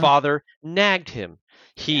 because his yeah. father nagged him.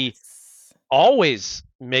 He Yes. always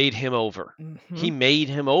made him over. Mhm. He made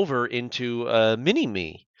him over into a mini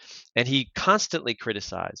me, and he constantly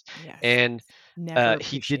criticized. Yes. And Never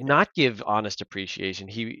he did appreciated. not give honest appreciation.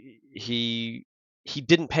 He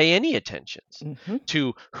didn't pay any attentions Mhm.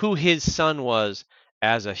 to who his son was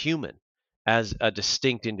as a human, as a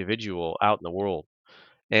distinct individual out in the world.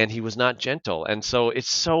 and he was not gentle. And so it's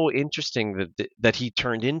so interesting that he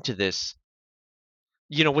turned into this,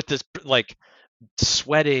 with this like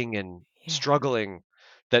sweating and Yeah. struggling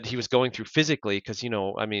that he was going through physically, because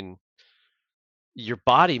I mean, your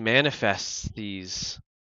body manifests these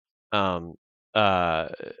um uh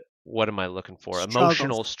what am I looking for? Struggles.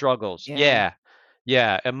 Emotional struggles. Yeah, Yeah.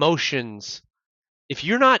 Yeah, emotions. If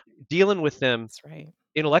you're not dealing with them that's right.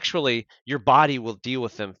 intellectually, your body will deal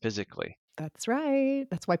with them physically. That's right.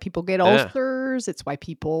 That's why people get Yeah. ulcers. It's why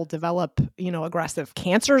people develop, aggressive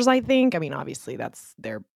cancers, I think. I mean, obviously that's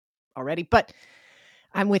there already, but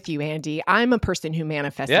I'm with you, Andy. I'm a person who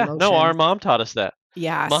manifests Yeah. No, our emotions. mom taught us that.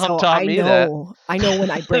 Yeah, Mom so taught I me that. know I know when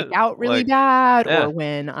I break out really Like, bad yeah. or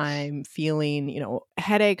when I'm feeling,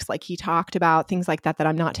 headaches like he talked about, things like that, that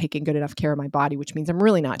I'm not taking good enough care of my body, which means I'm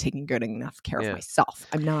really not taking good enough care of Yeah. myself.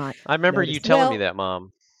 I'm not I remember you noticing. telling me Well, that,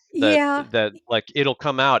 Mom, that yeah. that like it'll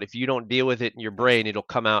come out if you don't deal with it in your Yes. brain, it'll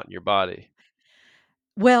come out in your body.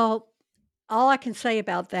 Well, all I can say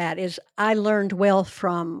about that is I learned well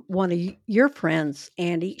from one of your friends,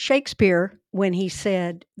 Andy Shakespeare, when he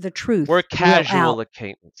said, "The We're truth will casual out."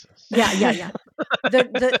 acquaintances. Yeah, yeah, yeah.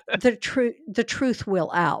 The truth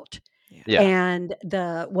will out, Yeah. Yeah. and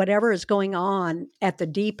the whatever is going on at the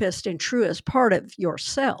deepest and truest part of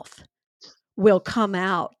yourself will come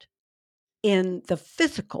out in the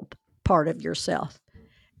physical part of yourself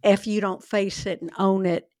if you don't face it and own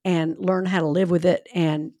it and learn how to live with it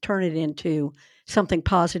and turn it into something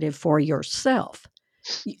positive for yourself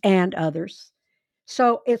and others.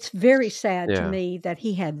 So it's very sad to Yeah. me that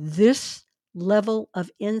he had this level of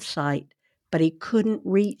insight, but he couldn't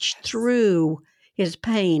reach Yes. through his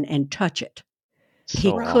pain and touch it. He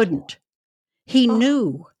So Right. awful. couldn't. He Oh,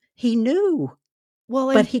 knew, well,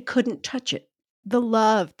 but and he couldn't touch it. the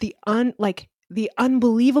love, the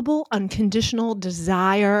unbelievable unconditional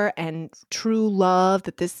desire and true love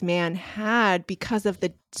that this man had because of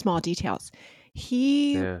the small details.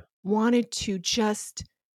 He Yeah. wanted to just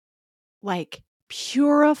like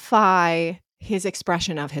purify his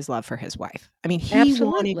expression of his love for his wife. I mean, he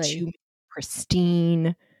wanted to Absolutely. make it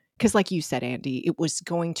pristine because like you said, Andy, it was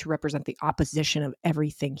going to represent the opposition of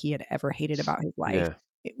everything he had ever hated about his wife,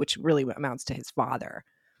 Yeah. which really amounts to his father.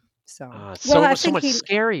 So, Well, I So think much he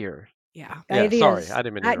scarier. yeah. Yeah, it sorry. is. I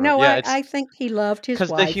didn't mean to I interrupt. no, Yeah, I it's I think he loved his because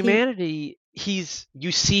the wife. He humanity,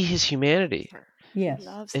 you see his humanity, Her. He Yes.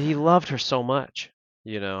 loves and he her. loved her so much,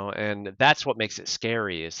 and that's what makes it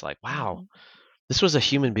scary. Is like, wow, Mhm. this was a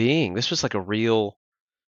human being. This was like a real,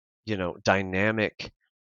 dynamic,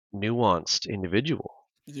 nuanced individual.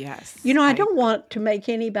 Yes, I I don't want to make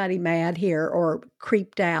anybody mad here or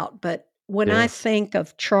creeped out, but when I Yeah. think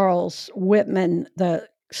of Charles Whitman, the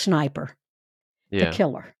sniper, the Yeah.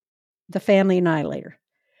 killer, the family annihilator,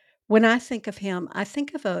 when I think of him, I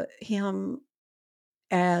think of him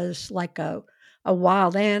as like a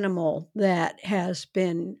wild animal that has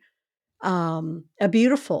been a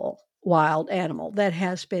beautiful wild animal that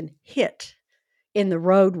has been hit in the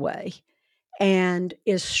roadway and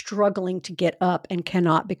is struggling to get up and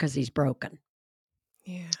cannot because he's broken.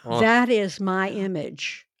 yeah. Oh, That is my Yeah.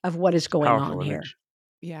 image of what is it's a going on powerful here. image.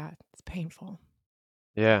 Yeah, it's painful.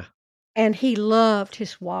 Yeah. And he loved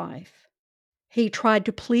his wife. He tried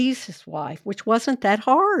to please his wife, which wasn't that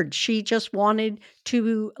hard. She just wanted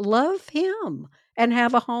to love him and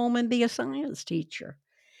have a home and be a science teacher.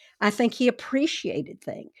 I think he appreciated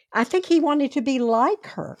things. I think he wanted to be like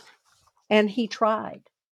her, and he tried.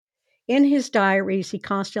 In his diaries, he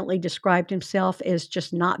constantly described himself as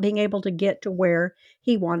just not being able to get to where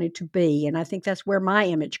he wanted to be. And I think that's where my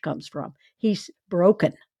image comes from. He's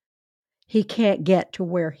broken. He can't get to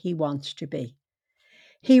where he wants to be.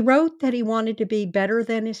 He wrote that he wanted to be better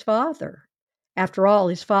than his father. After all,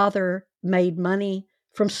 his father made money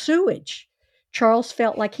from sewage. Charles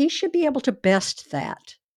felt like he should be able to best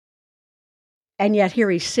that. And yet here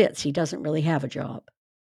he sits. He doesn't really have a job,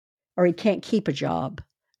 or he can't keep a job,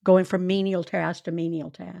 going from menial task to menial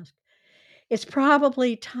task. It's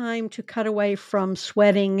probably time to cut away from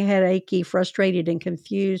sweating, headachy, frustrated, and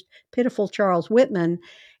confused, pitiful Charles Whitman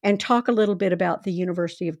and talk a little bit about the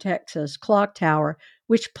University of Texas clock tower,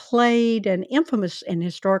 which played an infamous and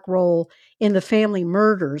historic role in the family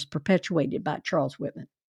murders perpetuated by Charles Whitman.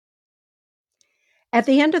 At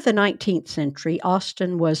the end of the 19th century,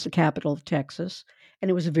 Austin was the capital of Texas, and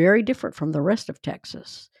it was very different from the rest of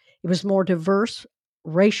Texas. It was more diverse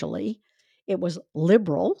racially, it was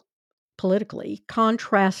liberal politically,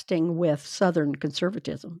 contrasting with Southern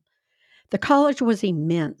conservatism. The college was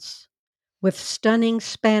immense, with stunning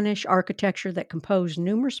Spanish architecture that composed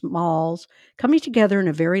numerous malls coming together in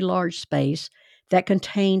a very large space that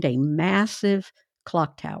contained a massive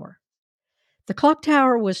clock tower. The clock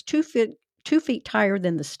tower was 2 feet higher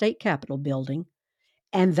than the state capitol building,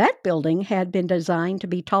 and that building had been designed to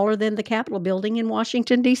be taller than the Capitol building in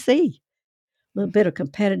Washington, D.C. A little bit of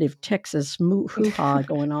competitive Texas hoo-ha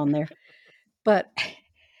going on there. But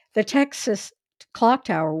the Texas clock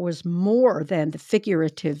tower was more than the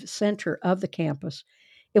figurative center of the campus.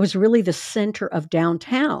 It was really the center of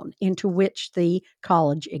downtown into which the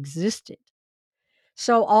college existed.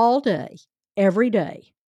 So all day, every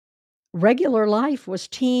day, regular life was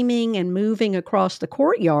teeming and moving across the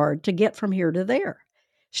courtyard to get from here to there.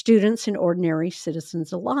 Students and ordinary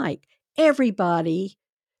citizens alike. Everybody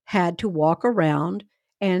had to walk around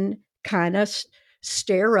and kind of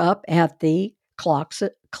stare up at the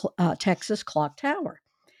Texas clock tower.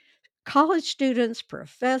 College students,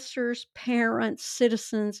 professors, parents,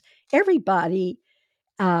 citizens, everybody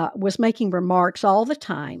was making remarks all the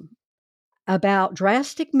time about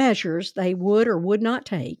drastic measures they would or would not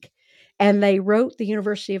take, and they wrote the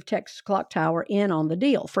University of Texas clock tower in on the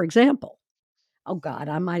deal. For example, oh God,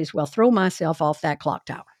 I might as well throw myself off that clock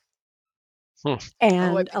tower. Hmm. Oh, it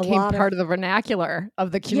And a became lot part of of the vernacular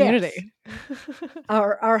of the yes, community.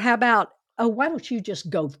 or how about, oh, why don't you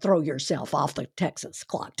just go throw yourself off the Texas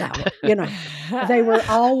clock tower? You know, they were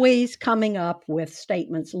always coming up with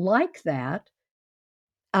statements like that.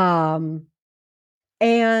 Um,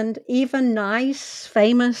 and even nice,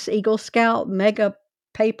 famous Eagle Scout mega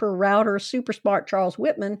paper router super smart Charles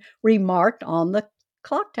Whitman remarked on the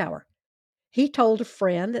clock tower. He told a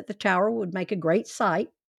friend that the tower would make a great site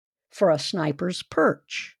for a sniper's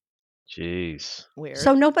perch. Jeez. So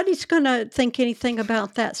Weird. nobody's going to think anything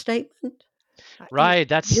about that statement. Right,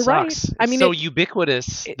 that You're right. sucks. I It's mean, so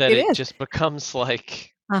ubiquitous that it it is. just becomes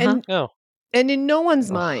like, Uh-huh. And oh, in no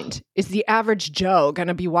one's ugh. mind is the average Joe going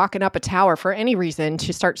to be walking up a tower for any reason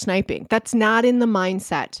to start sniping. That's not in the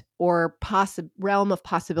mindset or realm of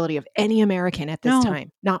possibility of any American at this No.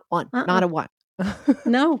 time. Not one. Uh-uh. Not a one.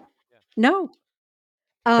 No. No.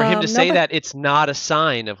 For him to say Nobody. that, it's not a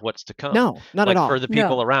sign of what's to come, No, not at like for all. the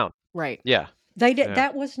people No. around. Right. Yeah, They did. yeah.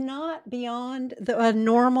 That was not beyond the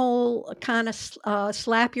normal kind of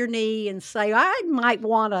slap your knee and say, "I might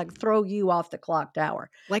want to throw you off the clock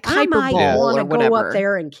tower. Like I might Yeah. hyperbole want or to go up whatever.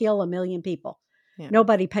 there and kill a million people." Yeah.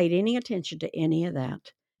 Nobody paid any attention to any of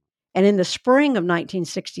that. And in the spring of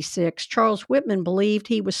 1966, Charles Whitman believed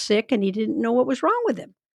he was sick and he didn't know what was wrong with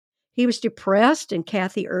him. He was depressed, and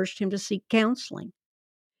Kathy urged him to seek counseling.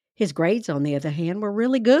 His grades, on the other hand, were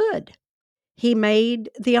really good. He made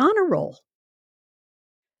the honor roll.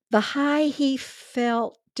 The high he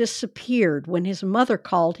felt disappeared when his mother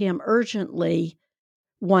called him urgently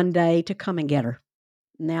one day to come and get her.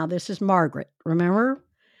 Now, this is Margaret. Remember?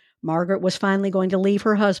 Margaret was finally going to leave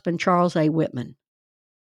her husband, Charles A. Whitman.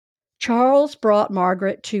 Charles brought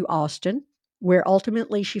Margaret to Austin, where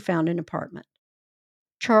ultimately she found an apartment.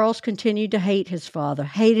 Charles continued to hate his father,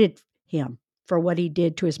 hated him for what he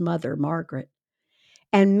did to his mother, Margaret.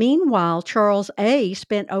 And meanwhile, Charles A.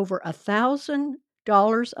 spent over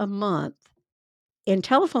 $1,000 a month in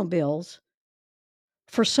telephone bills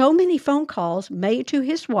for so many phone calls made to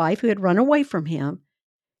his wife who had run away from him.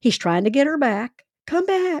 He's trying to get her back. Come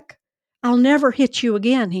back. I'll never hit you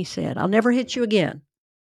again, he said. I'll never hit you again.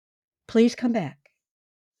 Please come back.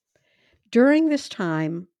 During this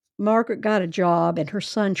time, Margaret got a job and her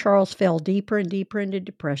son Charles fell deeper and deeper into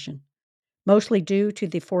depression, mostly due to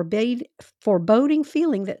the foreboding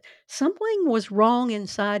feeling that something was wrong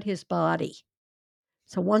inside his body.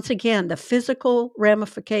 So, once again, the physical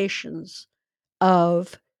ramifications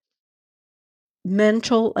of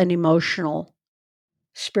mental and emotional,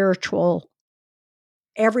 spiritual,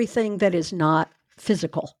 everything that is not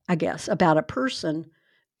physical, I guess, about a person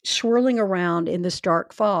swirling around in this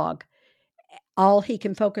dark fog. All he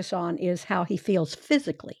can focus on is how he feels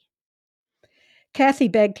physically. Kathy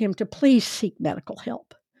begged him to please seek medical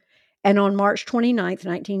help. And on March 29th,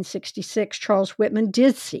 1966, Charles Whitman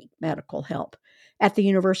did seek medical help at the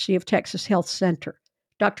University of Texas Health Center.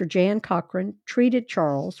 Dr. Jan Cochran treated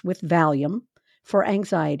Charles with Valium for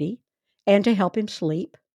anxiety and to help him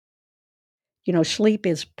sleep. You know, sleep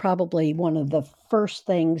is probably one of the first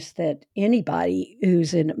things that anybody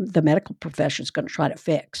who's in the medical profession is going to try to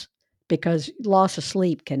fix, because loss of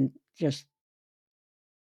sleep can just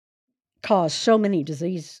cause so many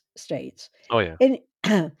disease states. Oh yeah.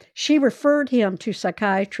 And she referred him to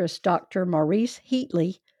psychiatrist Dr. Maurice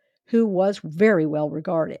Heatley, who was very well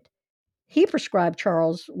regarded. He prescribed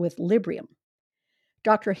Charles with Librium.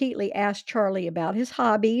 Dr. Heatley asked Charlie about his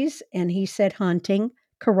hobbies, and he said hunting,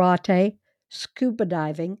 karate, scuba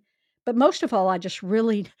diving, but most of all, I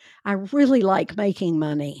really like making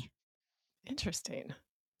money. Interesting.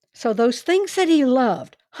 So those things that he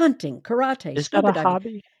loved, hunting, karate, Is that scuba a diving,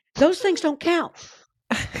 hobby? those things don't count.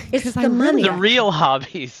 It's Because I the money. The really, real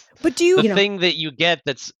hobbies. but do you, The You know, thing that you get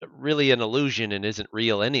that's really an illusion and isn't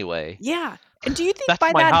real anyway. yeah. And do you think That's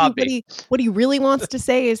by my that hobby. what he really wants to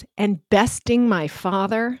say is, and besting my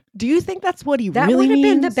father? Do you think that's what he that really would have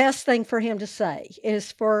been the means? best thing for him to say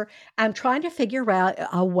is for, I'm trying to figure out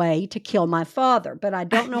a way to kill my father, but I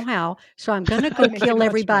don't know how. So I'm going to go Make it kill much more.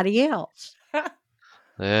 everybody else.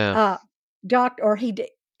 Yeah. Or he did.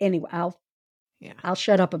 Anyway, Yeah. I'll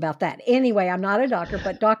shut up about that. Anyway, I'm not a doctor,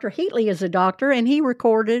 but Dr. Heatley is a doctor, and he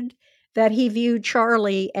recorded that he viewed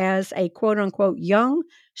Charlie as a quote unquote young,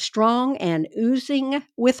 strong, and oozing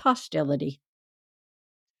with hostility.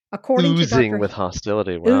 According to Oozing Dr. with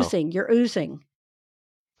hostility. Wow. Oozing, you're oozing.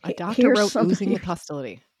 A doctor Here's wrote oozing something. with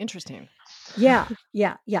hostility. Interesting. Yeah.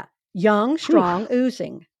 Young, Whew. strong,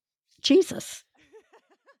 oozing. Jesus.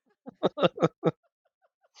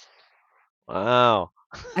 Wow.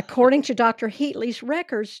 According to Dr. Heatley's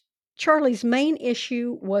records, Charlie's main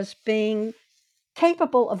issue was being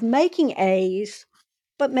capable of making A's,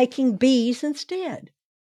 but making B's instead.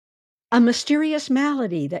 A mysterious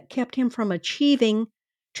malady that kept him from achieving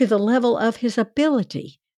to the level of his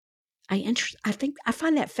ability. I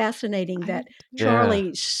find that fascinating I that Yeah.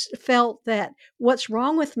 Charlie felt that what's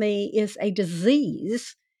wrong with me is a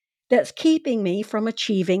disease that's keeping me from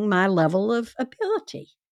achieving my level of ability.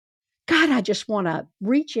 God, I just want to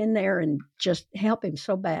reach in there and just help him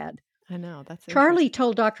so bad. I know, that's Charlie interesting.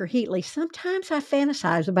 told Dr. Heatley, sometimes I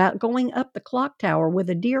fantasize about going up the clock tower with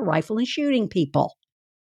a deer rifle and shooting people.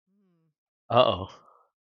 Uh-oh.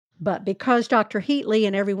 But because Dr. Heatley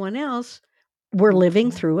and everyone else were living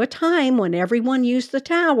Mhm. through a time when everyone used the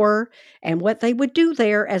tower and what they would do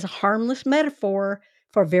there as a harmless metaphor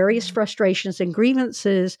for various Mhm. frustrations and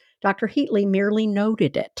grievances, Dr. Heatley merely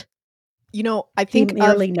noted it. You know, I He think of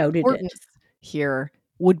merely noted it. importance here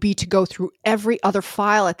would be to go through every other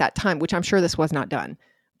file at that time, which I'm sure this was not done,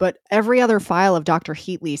 but every other file of Dr.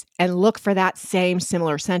 Heatley's and look for that same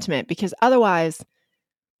similar sentiment, because otherwise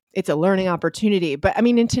it's a learning opportunity. But I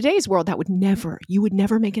mean, in today's world, you would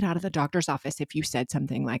never make it out of the doctor's office if you said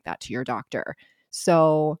something like that to your doctor.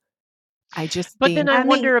 So I just But then think, I I mean,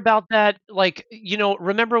 wonder about that, like,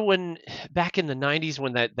 remember when back in the 90s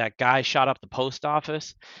when that guy shot up the post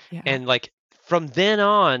office yeah, and like from then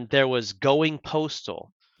on there was going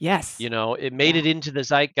postal. yes, It made yeah, it into the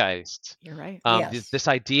zeitgeist. you're right. yes, This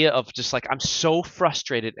idea of just like I'm so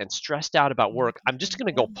frustrated and stressed out about work, I'm just going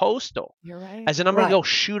to go postal. You're right. As in I'm going to right, go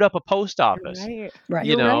shoot up a post You're office. right. right.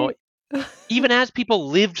 You You're know, right. even as people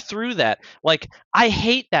lived through that, like I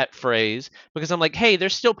hate that phrase because I'm like, hey,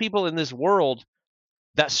 there's still people in this world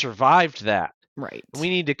that survived that. We Right.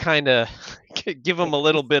 need to kind of give them a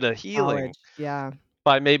little bit of healing Knowledge. Yeah.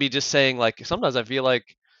 by maybe just saying like sometimes I feel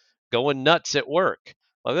like going nuts at work.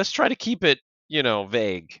 Like let's try to keep it,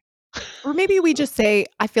 vague. Or maybe we just say,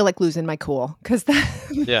 I feel like losing my cool because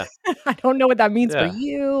Yeah. I don't know what that means for Yeah.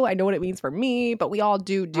 you. I know what it means for me, but we all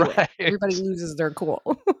do it. Right. Everybody loses their cool.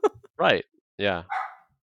 Right. Yeah.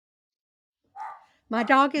 My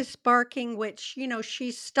dog is barking, which,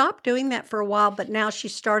 she stopped doing that for a while, but now she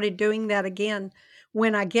started doing that again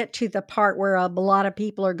when I get to the part where a lot of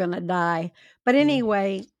people are going to die. But Mm.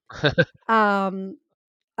 anyway, um,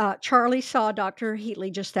 Charlie saw Dr.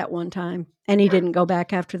 Heatley just that one time, and he didn't go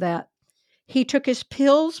back after that. He took his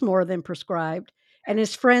pills more than prescribed, and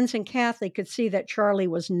his friends and Kathy could see that Charlie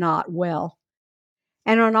was not well.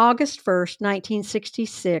 And on August 1st,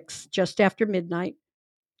 1966, just after midnight,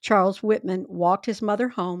 Charles Whitman walked his mother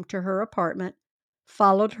home to her apartment,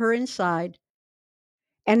 followed her inside,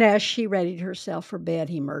 and as she readied herself for bed,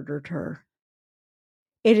 he murdered her.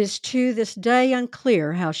 It is to this day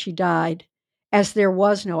unclear how she died, as there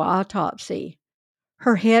was no autopsy.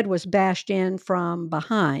 Her head was bashed in from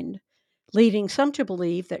behind, leading some to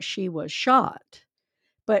believe that she was shot,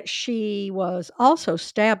 but she was also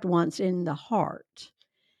stabbed once in the heart.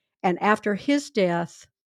 And after his death,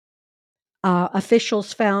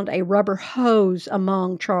 officials found a rubber hose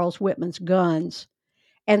among Charles Whitman's guns,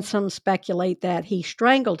 and some speculate that he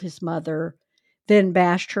strangled his mother, then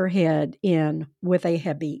bashed her head in with a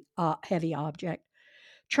heavy object.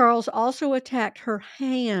 Charles also attacked her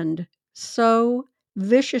hand so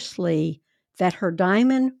viciously that her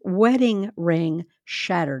diamond wedding ring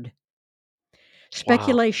shattered. Wow.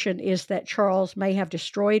 Speculation is that Charles may have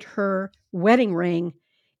destroyed her wedding ring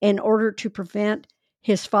in order to prevent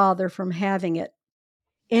his father from having it.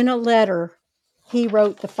 In a letter, he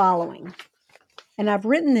wrote the following, and I've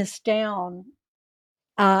written this down,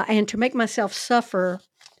 and to make myself suffer,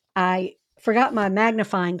 I forgot my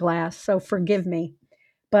magnifying glass, so forgive me.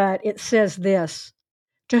 But it says this: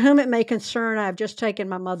 To whom it may concern, I have just taken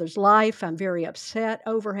my mother's life. I'm very upset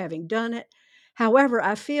over having done it. However,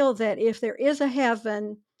 I feel that if there is a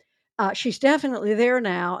heaven, she's definitely there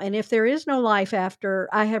now. And if there is no life after,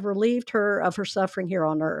 I have relieved her of her suffering here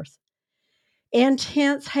on earth.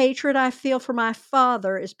 Intense hatred I feel for my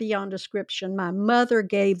father is beyond description. My mother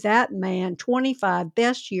gave that man 25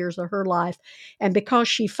 best years of her life, and because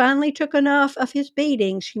she finally took enough of his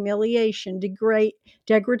beatings, humiliation,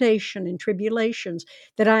 degradation, and tribulations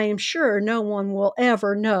that I am sure no one will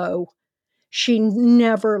ever know, she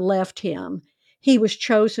never left him. He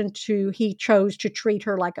chose to treat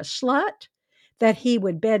her like a slut that he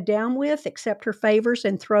would bed down with, accept her favors,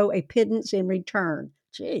 and throw a pittance in return.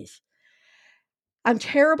 Jeez. I'm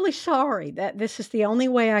terribly sorry that this is the only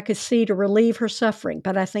way I could see to relieve her suffering,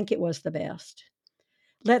 but I think it was the best.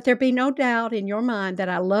 Let there be no doubt in your mind that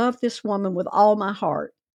I love this woman with all my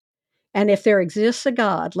heart. And if there exists a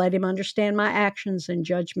God, let him understand my actions and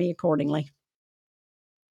judge me accordingly.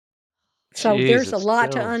 So there's a Jesus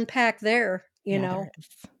lot to Jones. unpack there, Yeah, there is.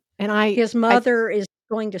 And I His mother is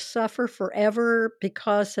going to suffer forever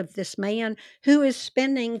because of this man who is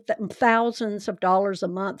spending thousands of dollars a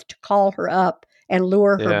month to call her up and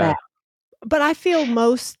lure her Yeah. back. But I feel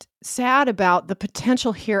most sad about the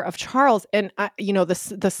potential here of Charles and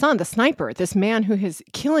the son, the sniper, this man who is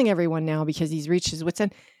killing everyone now because he's reached his wits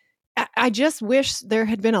end. I just wish there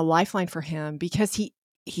had been a lifeline for him because he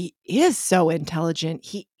is so intelligent.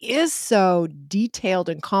 He is so detailed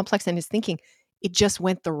and complex in his thinking. It just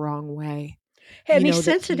went the wrong way. And he's That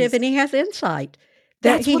sensitive and he has insight.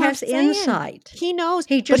 That that's he what I'm has saying. insight. He knows,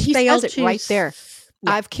 He but just he says failed it to right there.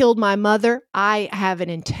 Yeah. I've killed my mother. I have an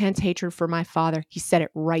intense hatred for my father. He said it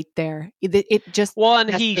right there. It just Well, and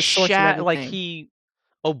that's he the source of everything. he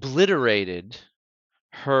obliterated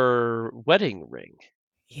her wedding ring.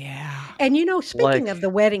 Yeah. And speaking Like, of the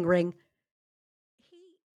wedding ring,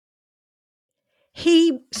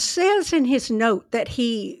 he says in his note that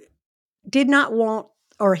he did not want,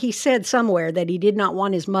 or he said somewhere that he did not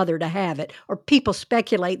want his mother to have it, or people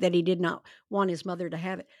speculate that he did not want his mother to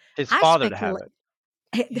have it. his I father to have speculate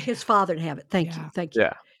it. his father to have it. Thank you. Yeah. Thank you.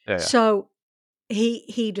 Yeah. Yeah. So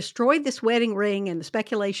he destroyed this wedding ring, and the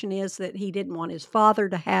speculation is that he didn't want his father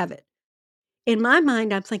to have it. In my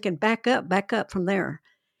mind, I'm thinking back up from there.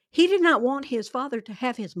 He did not want his father to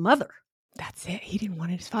have his mother. That's it. He didn't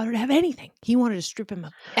want his father to have anything. He wanted to strip him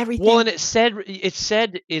of everything. Well, and it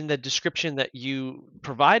said in the description that you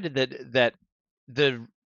provided that the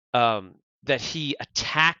that he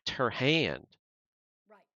attacked her hand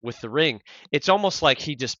with the ring. It's almost like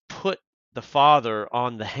he just put the father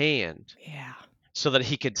on the hand. Yeah. So that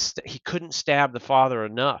he couldn't stab the father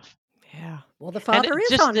enough. Yeah. Well, the And father is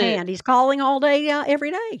just on hand. He's calling all day,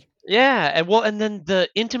 every day. yeah, and then the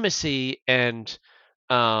intimacy and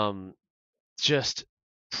just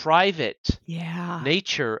private Yeah.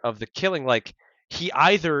 nature of the killing. Like he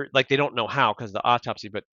either they don't know how because the autopsy,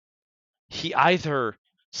 but he either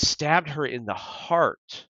stabbed her in the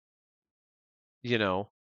heart,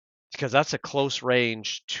 because that's a close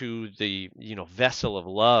range to the vessel of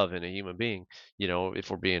love in a human being. If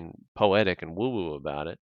we're being poetic and woo woo about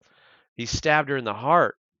it, he stabbed her in the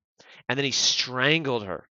heart. And then he strangled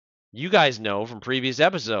her. You guys know from previous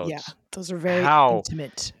episodes Yeah. Those are very how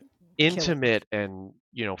intimate and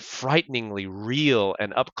frighteningly real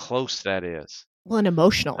and up close that is. Well, and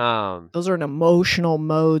emotional. Those are an emotional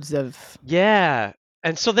modes of yeah.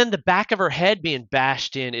 And so then the back of her head being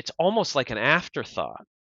bashed in, it's almost like an afterthought.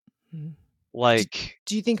 Mhm. Like,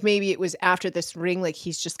 do you think maybe it was after this ring, like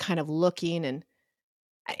he's just kind of looking, and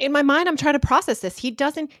in my mind, I'm trying to process this.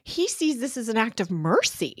 He sees this as an act of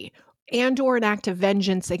mercy and or an act of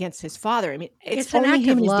vengeance against his father. I mean, it's an only act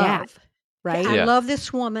him of and his dad, love. right? I Yeah. love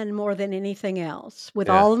this woman more than anything else with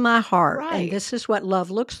Yeah. all of my heart. Right. And this is what love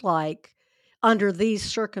looks like under these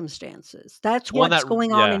circumstances. That's Well, what's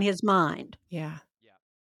going on yeah. in his mind. Yeah.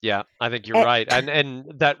 Yeah, I think you're right. And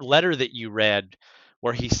that letter that you read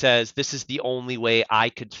where he says, "This is the only way I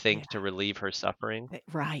could think to relieve her suffering."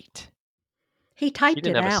 Right. He He typed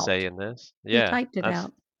didn't it have a out. say in this. He Yeah, typed it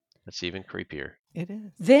out. that's even creepier. It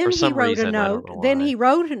is. Then For he some wrote a reason, I don't note. know Then why. he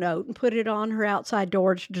wrote a note and put it on her outside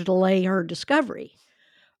door to delay her discovery.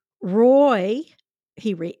 Roy,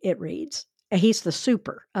 it reads, he's the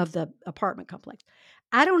super of the apartment complex.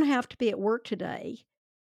 I don't have to be at work today,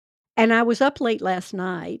 and I was up late last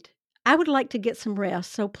night. I would like to get some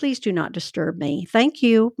rest, so please do not disturb me. Thank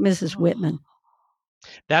you, Mrs. Whitman.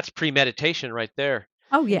 That's premeditation right there.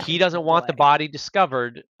 Oh, yeah. He doesn't want the body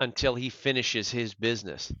discovered until he finishes his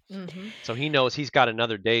business. Mm-hmm. So he knows he's got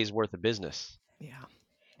another day's worth of business. Yeah.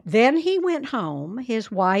 Then he went home.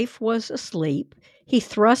 His wife was asleep. He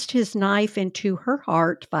thrust his knife into her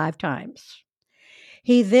heart 5 times.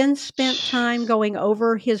 He then spent time Jeez. going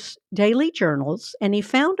over his daily journals, and he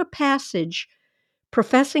found a passage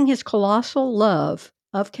professing his colossal love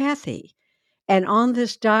of Kathy. And on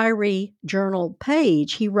this diary journal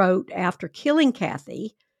page, he wrote after killing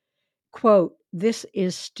Kathy, quote, "This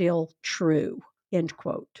is still true," end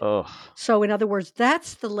quote. Ugh. So, in other words,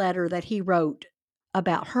 that's the letter that he wrote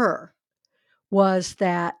about her, was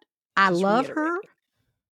that I Just love her.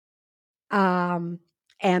 reiterating.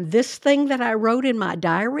 And this thing that I wrote in my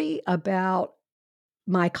diary about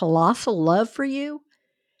my colossal love for you,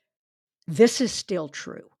 this is still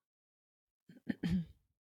true.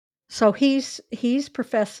 So he's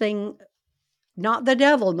professing not the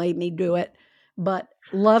devil made me do it, but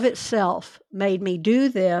love itself made me do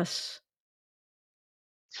this.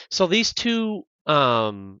 So these two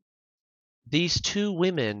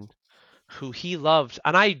women who he loved,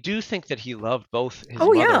 and I do think that he loved both his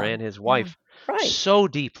Oh mother yeah, and his Yeah. wife right. so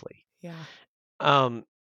deeply. Yeah. Um,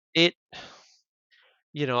 it,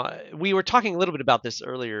 we were talking a little bit about this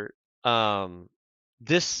earlier.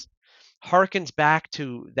 This harkens back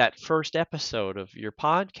to that first episode of your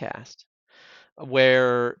podcast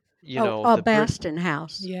where, Oh, the Baston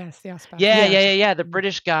House. Yes. Yes. yeah, Bastion. yeah, Yes. yeah, yeah, the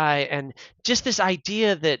British guy, and just this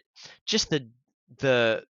idea that just the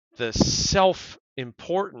the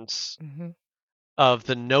self-importance Mm-hmm. of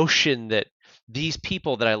the notion that these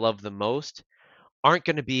people that I love the most aren't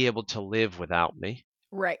going to be able to live without me.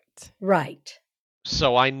 Right. Right.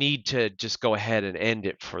 So I need to just go ahead and end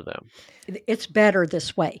it for them. It's better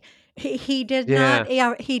this way. He did Yeah.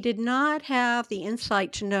 not he did not have the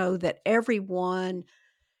insight to know that every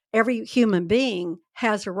human being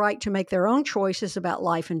has a right to make their own choices about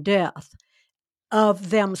life and death of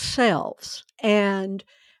themselves.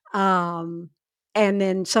 Um, and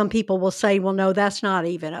then some people will say, well, no, that's not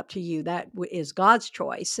even up to you. That is God's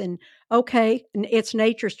choice. And okay, it's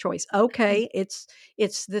nature's choice. Okay, it's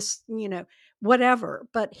this, whatever.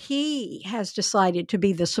 But he has decided to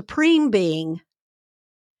be the supreme being.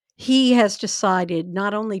 He has decided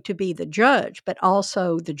not only to be the judge, but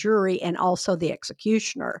also the jury and also the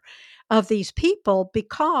executioner of these people,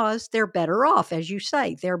 because they're better off. As you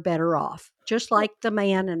say, they're better off, just Well, like the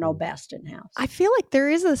man in Obaston I House. feel like there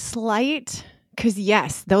is a slight, because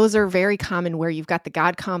yes, those are very common where you've got the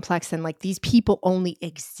God complex and like these people only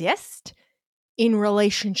exist in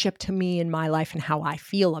relationship to me in my life and how I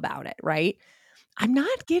feel about it, right? I'm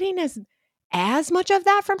not getting as much of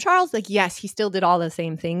that from Charles. Like, yes, he still did all the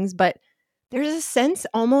same things, but there's a sense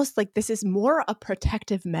almost like this is more a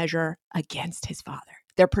protective measure against his father.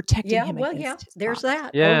 They're protecting Yeah, him well, yeah, against his there's father,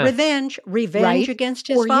 that. Or Yeah. revenge right? against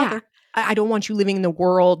his Or yeah, father. I don't want you living in the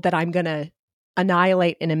world that I'm gonna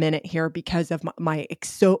annihilate in a minute here because of my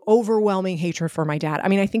so overwhelming hatred for my dad. I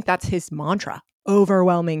mean, I think that's his mantra: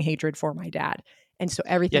 overwhelming hatred for my dad, and so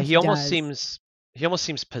Yeah, everything he he almost does, seems he almost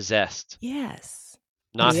seems possessed, yes,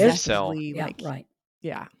 not He is himself. obsessively Yeah, like, right.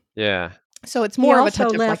 yeah. Yeah. So it's He more of a also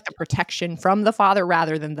touch of like the left protection from the father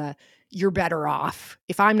rather than the you're better off.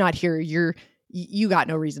 If I'm not here, you got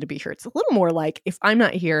no reason to be here. It's a little more like if I'm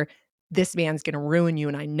not here, this man's going to ruin you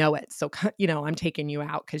and I know it. So I'm taking you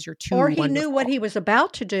out cuz you're too or he knew what wonderful. he was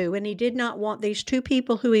about to do, and he did not want these two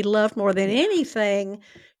people who he loved more than Yeah. anything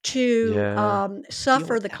to Yeah. Deal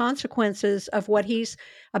suffer with the that. consequences of what he's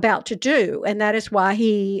about to do. And that is why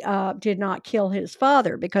he did not kill his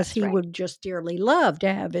father, because That's he right. would just dearly love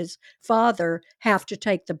to have his father have to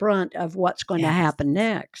take the brunt of what's going to Yes. happen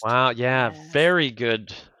next. Wow. Yeah. Yes. Very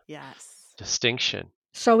good Yes. distinction.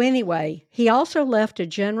 So, anyway, he also left a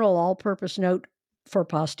general all purpose note for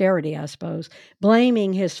posterity, I suppose,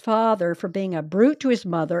 blaming his father for being a brute to his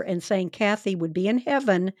mother and saying Kathy would be in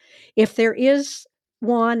heaven if there is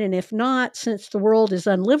one, and if not, since the world is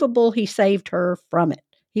unlivable, he saved her from it.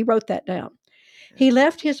 He wrote that down. He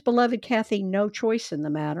left his beloved Kathy no choice in the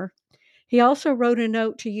matter. He also wrote a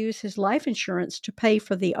note to use his life insurance to pay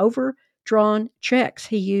for the overdrawn checks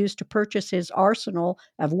he used to purchase his arsenal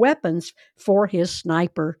of weapons for his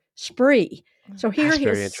sniper spree. So here That's is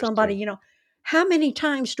very somebody, interesting. how many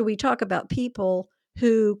times do we talk about people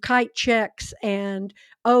who kite checks and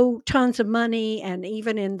owe tons of money? And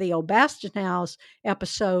even in the Obaston House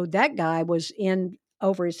episode, that guy was in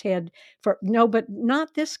over his head for no, but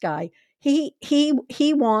not this guy. He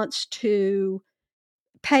wants to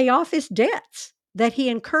pay off his debts that he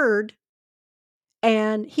incurred,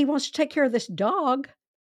 and he wants to take care of this dog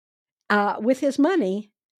with his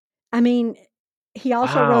money. I mean, he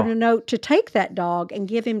also wrote Wow. a note to take that dog and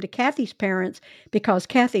give him to Kathy's parents because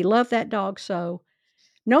Kathy loved that dog so.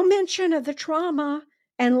 No mention of the trauma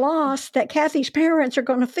and loss that Kathy's parents are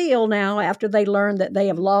going to feel now after they learn that they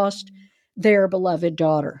have lost their beloved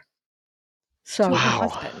daughter. To So, her Wow.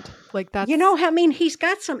 husband. Like that's you know, I mean, he's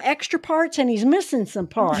got some extra parts and he's missing some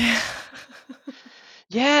parts. Yeah.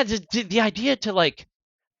 Yeah, the idea to like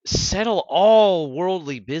settle all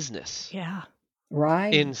worldly business Yeah.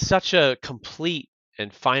 Right. in such a complete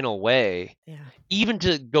and final way, Yeah. even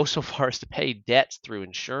to go so far as to pay debts through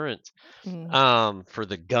insurance for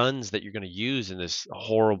the guns that you're going to use in this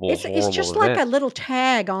horrible, It's horrible just like event. a little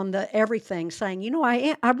tag on the everything saying, you know,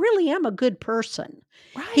 I really am a good person.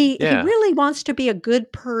 Right. He Yeah. really wants to be a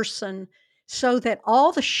good person so that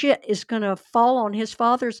all the shit is going to fall on his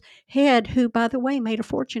father's head, who, by the way, made a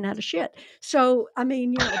fortune out of shit. So, I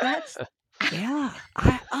mean, you know, that's Yeah.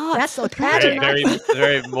 It's that's so the Very, pattern, I tragic. very, think.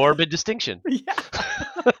 very morbid distinction. Yeah.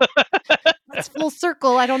 That's full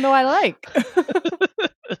circle. I don't know I like.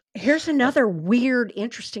 Here's another weird,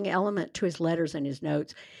 interesting element to his letters and his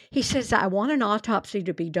notes. He says, I want an autopsy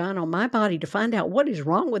to be done on my body to find out what is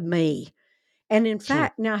wrong with me. And in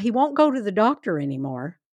fact, now he won't go to the doctor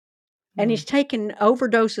anymore, and he's taking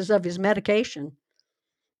overdoses of his medication.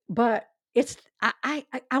 But it's I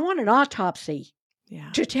want an autopsy Yeah.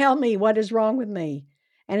 to tell me what is wrong with me.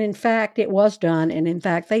 And in fact, it was done. And in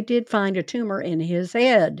fact, they did find a tumor in his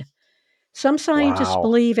head. Some scientists Wow.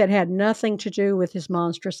 believe it had nothing to do with his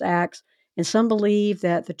monstrous acts, and some believe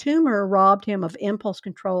that the tumor robbed him of impulse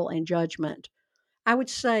control and judgment. I would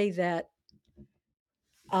say that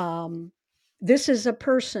um, this is a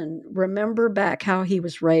person, remember back how he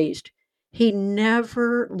was raised. He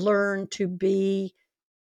never learned to be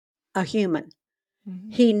a human.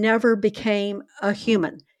 He never became a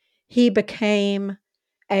human. He became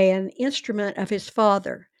an instrument of his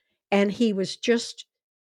father, and he was just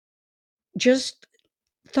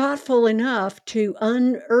thoughtful enough to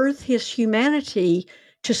unearth his humanity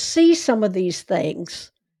to see some of these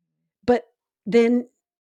things. But then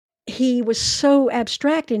he was so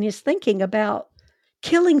abstract in his thinking about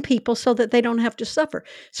killing people so that they don't have to suffer.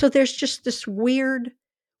 So there's just this weird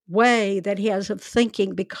way that he has of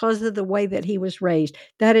thinking because of the way that he was raised.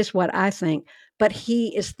 That is what I think. But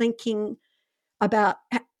he is thinking about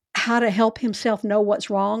how to help himself know what's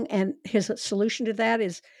wrong. And his solution to that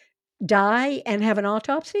is die and have an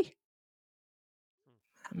autopsy.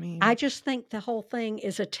 I mean, I just think the whole thing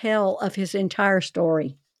is a tell of his entire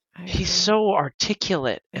story. I He's agree. so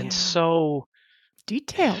articulate and Yeah. so,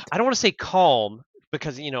 Detailed. I don't want to say calm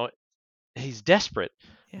because, he's desperate,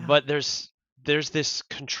 Yeah. but there's this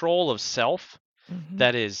control of self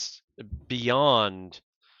that is beyond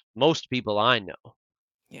most people I know.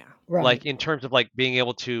 Yeah. Like Right. in terms of like being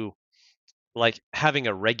able to like having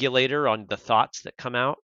a regulator on the thoughts that come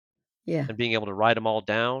out Yeah. and being able to write them all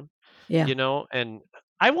down, Yeah. and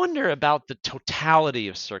I wonder about the totality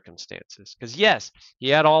of circumstances because yes, he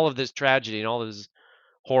had all of this tragedy and all of this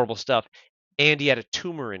horrible stuff, and he had a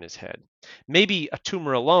tumor in his head. Maybe a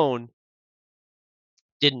tumor alone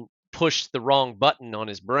didn't push the wrong button on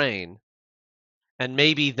his brain, and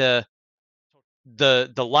maybe the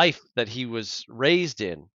life that he was raised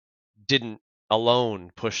in didn't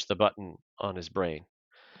alone push the button on his brain,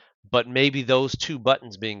 but maybe those two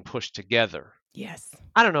buttons being pushed together. Yes.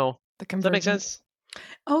 I don't know. The Does that make convergence. sense?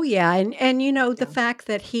 Oh yeah, and you know the Yeah. fact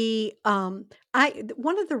that he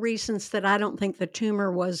one of the reasons that I don't think the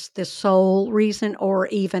tumor was the sole reason or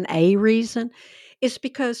even a reason is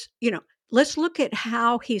because, you know, let's look at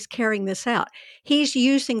how he's carrying this out. He's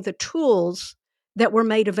using the tools that were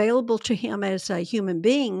made available to him as a human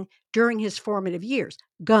being during his formative years,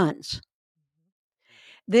 guns.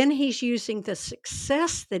 Then he's using the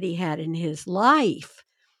success that he had in his life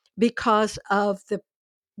because of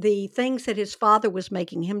the things that his father was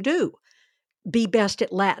making him do. Be best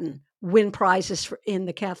at Latin, win prizes in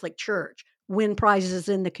the Catholic Church, win prizes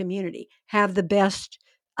in the community, have the best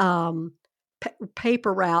um,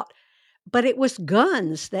 paper route. But it was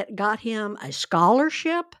guns that got him a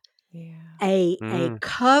scholarship, Yeah. a Mm.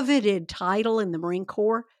 coveted title in the Marine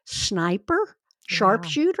Corps, sniper, Yeah.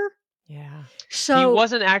 sharpshooter. Yeah. He So,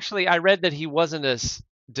 wasn't actually. I read that he wasn't as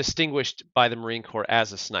distinguished by the Marine Corps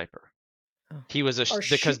as a sniper. Oh. He was or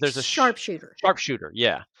because there's a sharpshooter. sharpshooter.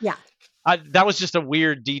 Yeah, Yeah. that was just a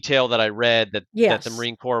weird detail that I read that the Yes.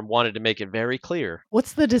 Marine Corps wanted to make it very clear.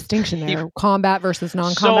 What's the distinction He, there? Combat versus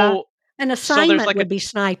non-combat? so An there's assignment like a would be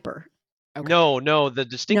sniper. Okay. no. The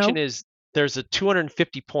distinction No? is there's a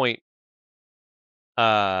 250 point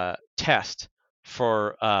test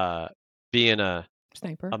for being a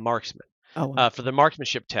Sniper. marksman. Oh. For the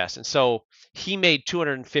marksmanship test. And so he made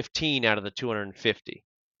 215 out of the 250,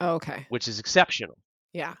 Okay. which is exceptional.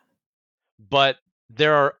 Yeah. But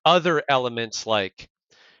there are other elements like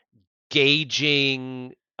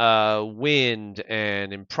gauging wind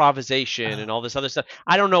and improvisation and all this other stuff.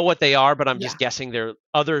 I don't know what they are, but I'm just guessing they're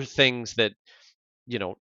other things that, you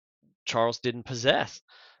know, Charles didn't possess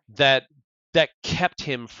that kept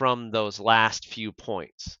him from those last few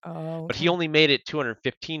points. Oh, But he only made it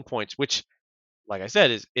 215 points, which, like I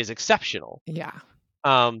said, is exceptional. yeah.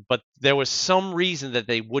 But there was some reason that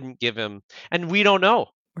they wouldn't give him, and we don't know,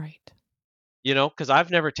 Right. you know, because I've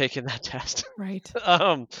never taken that test. Right.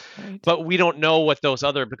 Right. But we don't know what those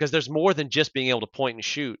other, because there's more than just being able to point and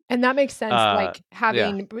shoot. And that makes sense. Like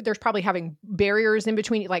Yeah. there's probably having barriers in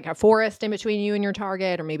between, like a forest in between you and your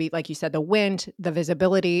target, or maybe, like you said, the wind, the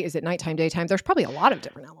visibility. Is it nighttime, daytime? There's probably a lot of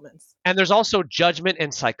different elements. And there's also judgment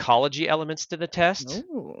and psychology elements to the test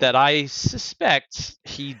that I suspect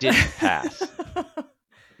he didn't pass.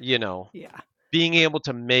 You know, being able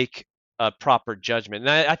to make a proper judgment. And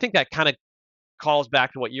I think that kind of calls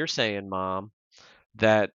back to what you're saying, Mom,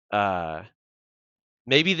 that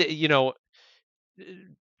maybe that, you know,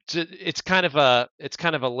 it's kind of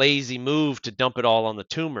a lazy move to dump it all on the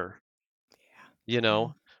tumor. You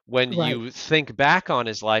know, when you think back on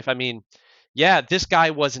his life, I mean, yeah, this guy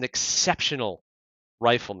was an exceptional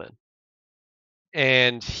rifleman,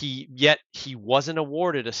 and he wasn't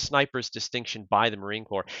awarded a sniper's distinction by the Marine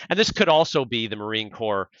Corps. And this could also be the Marine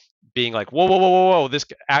Corps being like, whoa, whoa, whoa, whoa, whoa, this,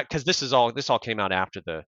 because this all came out after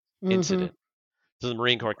the incident. So the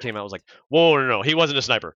Marine Corps came out and was like, whoa, no, he wasn't a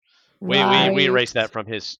sniper. We erased that from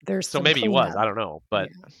his. So maybe he was. I don't know, but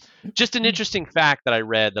just an interesting fact that I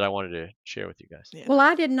read that I wanted to share with you guys. Yeah. Well,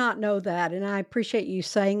 I did not know that, and I appreciate you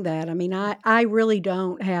saying that. I mean, I really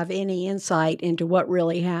don't have any insight into what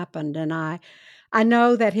really happened, and I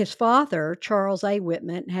know that his father, Charles A.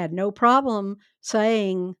 Whitman, had no problem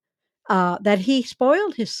saying that he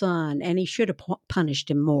spoiled his son and he should have punished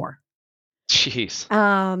him more. Jeez.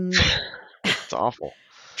 It's awful.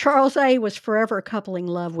 Charles A. was forever coupling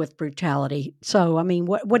love with brutality. So, I mean,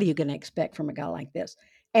 what are you going to expect from a guy like this?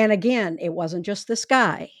 And again, it wasn't just this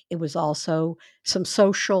guy. It was also some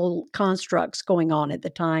social constructs going on at the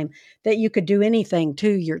time that you could do anything to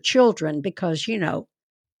your children because, you know,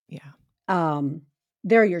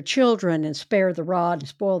 they're your children and spare the rod and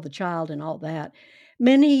spoil the child and all that.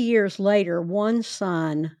 Many years later, one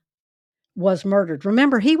son was murdered.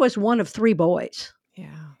 Remember, he was one of 3 boys.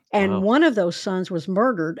 Yeah. And one of those sons was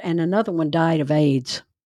murdered and another one died of AIDS.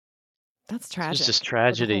 That's tragic. It's just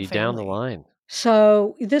tragedy down the line.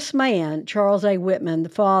 So this man, Charles A. Whitman, the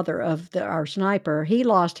father of our sniper, he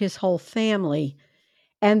lost his whole family.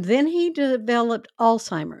 And then he developed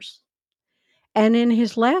Alzheimer's. And in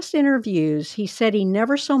his last interviews, he said he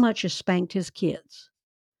never so much as spanked his kids.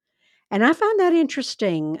 And I found that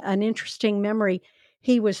interesting, an interesting memory.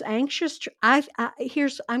 He was anxious. I'm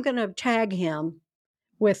going to tag him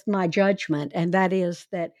with my judgment, and that is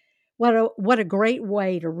that what a great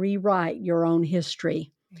way to rewrite your own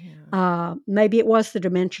history. Yeah. Maybe it was the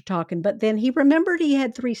dementia talking, but then he remembered he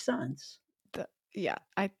had 3 sons.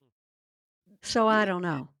 So I don't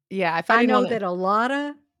know. Yeah, I know that a lot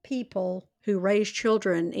of people who raised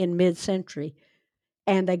children in mid-century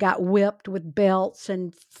and they got whipped with belts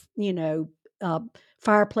and, you know,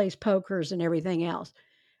 fireplace pokers and everything else.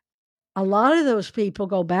 A lot of those people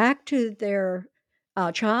go back to their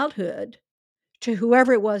childhood, to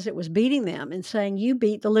whoever it was that was beating them and saying, you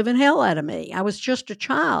beat the living hell out of me. I was just a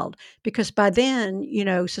child. Because by then, you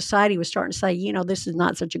know, society was starting to say, you know, this is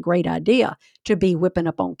not such a great idea to be whipping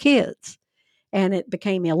up on kids. And it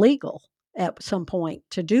became illegal at some point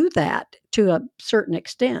to do that to a certain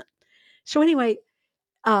extent. So anyway,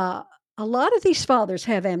 a lot of these fathers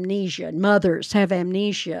have amnesia and mothers have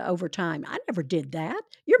amnesia over time. I never did that.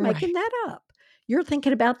 You're making that up. You're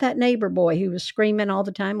thinking about that neighbor boy who was screaming all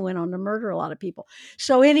the time and went on to murder a lot of people.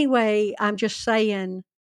 So anyway, I'm just saying,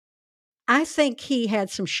 I think he had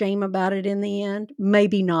some shame about it in the end.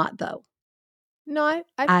 Maybe not, though. No,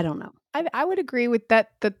 I don't know. I would agree with that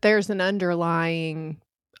there's an underlying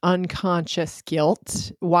unconscious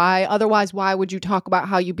guilt. Otherwise, why would you talk about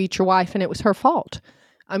how you beat your wife and it was her fault?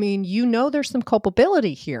 I mean, you know, there's some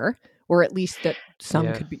culpability here, or at least that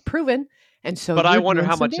some could be proven. And so, but I wonder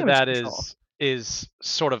how much of that is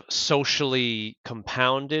sort of socially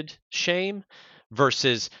compounded shame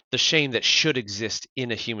versus the shame that should exist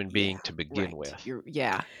in a human being to begin with. You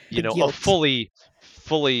know, guilt. A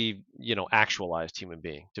fully, you know, actualized human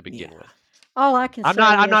being to begin with. All I can say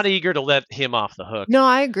I'm not eager to let him off the hook. No,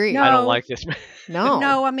 I agree. I don't like this man.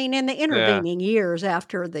 No, I mean, in the intervening years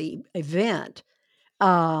after the event,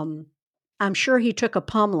 I'm sure he took a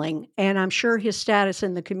pummeling, and I'm sure his status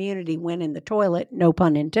in the community went in the toilet, no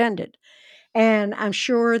pun intended. And I'm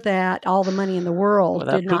sure that all the money in the world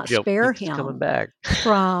did not spare him coming back.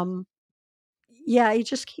 from Yeah, it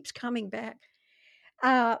just keeps coming back.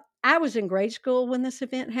 I was in grade school when this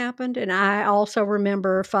event happened, and I also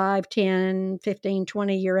remember 5, 10, 15,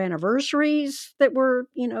 20-year anniversaries that were,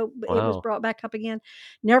 it was Wow. brought back up again.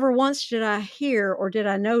 Never once did I hear or did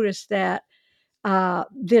I notice that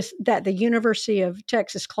that the University of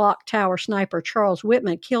Texas clock tower sniper Charles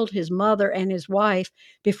Whitman killed his mother and his wife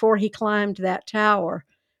before he climbed that tower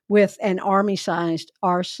with an army-sized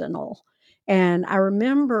arsenal. And I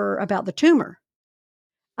remember about the tumor,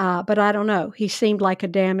 but I don't know. He seemed like a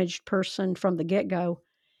damaged person from the get-go.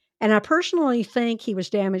 And I personally think he was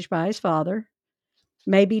damaged by his father.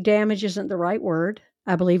 Maybe damage isn't the right word.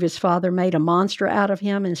 I believe his father made a monster out of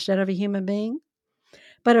him instead of a human being.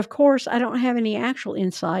 But of course, I don't have any actual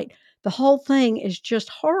insight. The whole thing is just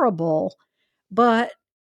horrible. But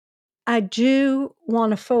I do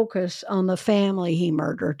want to focus on the family he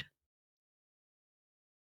murdered.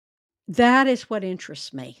 That is what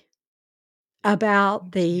interests me about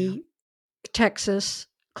Yeah. the Texas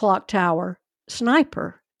clock tower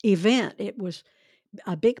sniper event. It was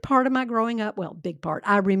a big part of my growing up. Well, big part.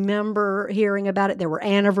 I remember hearing about it. There were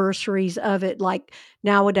anniversaries of it. Like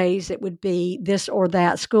nowadays, it would be this or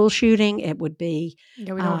that school shooting. It would be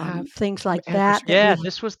Yeah, we don't have things like that. anniversary. That Yeah, we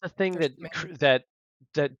this was the thing There's that too many.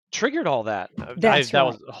 that triggered all that. That's That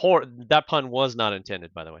right. was that pun was not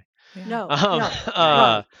intended, by the way. Yeah. No, Um, no, Yeah, you uh,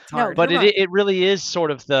 right. know, it's No, hard. you're but right. it really is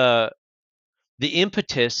sort of the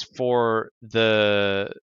impetus for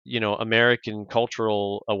the American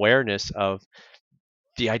cultural awareness of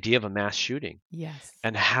the idea of a mass shooting Yes.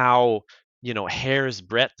 and how hair's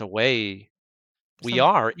breadth away we Some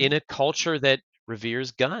are in yeah. a culture that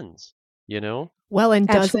reveres guns. You know? Well, and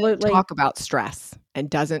doesn't Absolutely. talk about stress and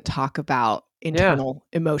doesn't talk about Yeah, internal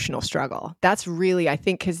emotional struggle. That's really, I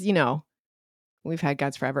think, because we've had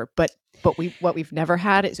guns forever, but what we've never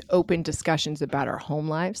had is open discussions about our home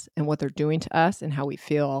lives and what they're doing to us and how we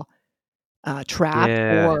feel trapped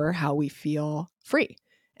yeah, or how we feel free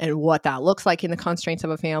and what that looks like in the constraints of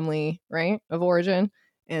a family, right, of origin.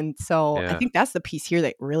 And so I yeah. think that's the piece here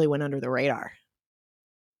that really went under the radar.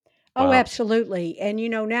 Oh, Wow. absolutely. And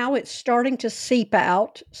now it's starting to seep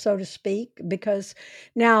out, so to speak, because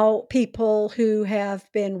now people who have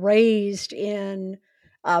been raised in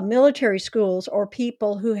military schools or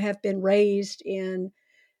people who have been raised in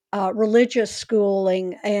religious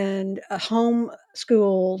schooling and home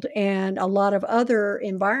schooled and a lot of other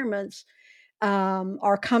environments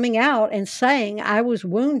are coming out and saying, "I was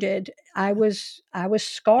wounded. I was Yeah,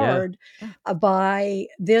 scarred Yeah. by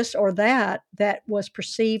this or that that was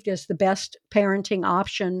perceived as the best parenting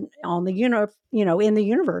option on the in the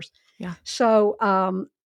universe." Yeah. So, and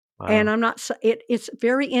wow. I'm not. It's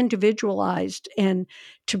very individualized, and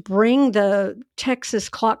to bring the Texas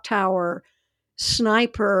clock tower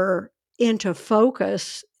sniper into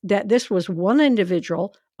focus that this was one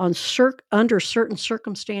individual under certain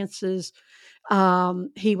circumstances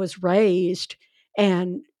he was raised,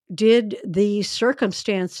 and did these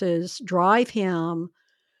circumstances drive him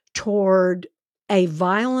toward a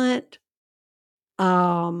violent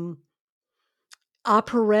um,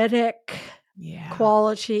 operatic Yeah.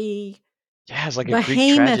 quality Yeah, it's like a Greek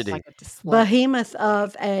behemoth Like tragedy. a display. behemoth Like,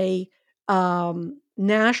 of a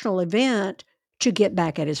national event to get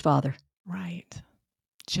back at his father. right.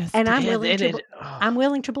 Just And to I'm get, And willing and to it oh, I'm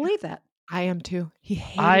willing to yeah, believe that. I am too. He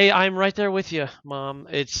hated I'm right there with you, Mom.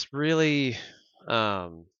 It's really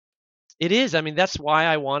um it is. I mean, that's why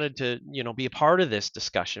I wanted to, be a part of this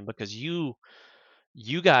discussion because you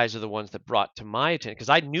guys are the ones that brought to my attention because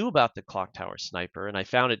I knew about the clock tower sniper and I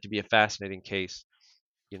found it to be a fascinating case.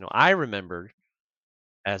 I remembered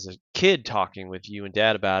as a kid talking with you and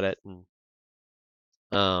dad about it and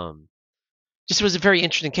um just was a very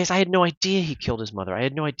interesting case. I had no idea he killed his mother. I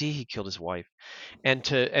had no idea he killed his wife.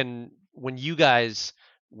 And when you guys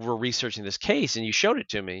were researching this case and you showed it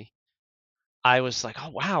to me, I was like, "Oh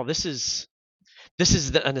wow, this is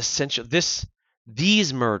an essential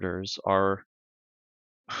these murders are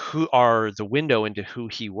who are the window into who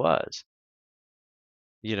he was,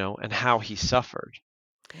 and how he suffered."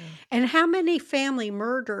 yeah. And how many family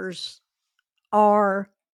murders are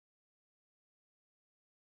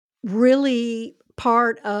really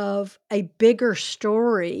part of a bigger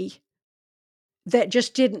story that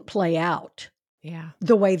just didn't play out Yeah.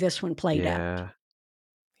 the way this one played out? Yeah.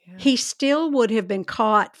 Yeah. He still would have been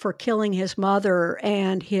caught for killing his mother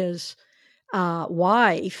and his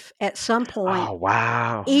wife at some point, Oh,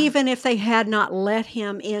 wow. Yeah. even if they had not let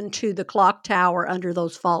him into the clock tower under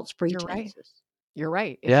those false You're right. pretenses. You're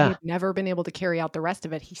right. If he Yeah. had never been able to carry out the rest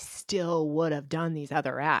of it, he still would have done these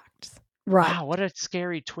other acts. Right. Wow, what a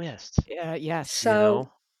scary twist, Yeah, yes. you So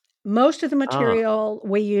know? Most of the Ah, material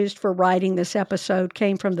we used for writing this episode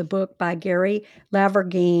came from the book by Gary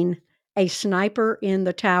Lavergne, A Sniper in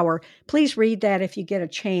the Tower. Please read that if you get a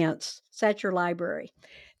chance. It's at your library.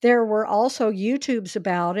 There were also YouTubes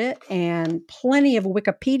about it and plenty of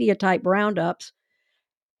Wikipedia type roundups.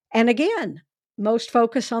 And again, most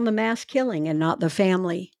focus on the mass killing and not the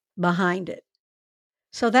family behind it.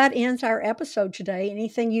 So that ends our episode today.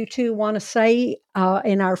 Anything you two want to say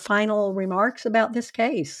in our final remarks about this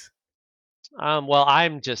case? well,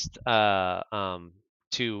 I'm just to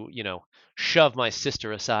shove my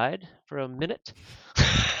sister aside for a minute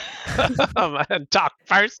and talk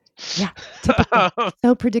first. Yeah, typical.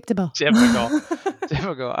 So predictable. Typical,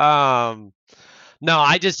 typical. No,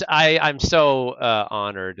 I'm so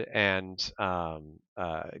honored and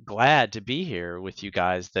glad to be here with you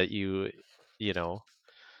guys. That you know,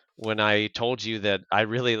 when I told you that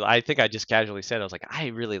I think I just casually said, I was like, I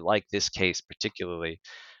really like this case particularly.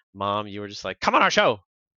 Mom, you were just like, come on our show.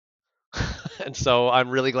 And so I'm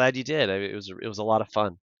really glad you did. It was a lot of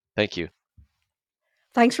fun. Thank you.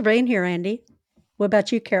 Thanks for being here, Andy. What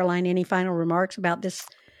about you, Caroline? Any final remarks about this?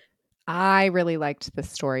 I really liked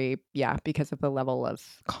this story, yeah, because of the level of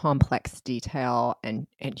complex detail and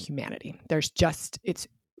humanity. It's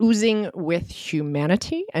oozing with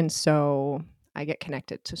humanity, and so I get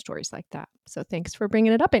connected to stories like that. So thanks for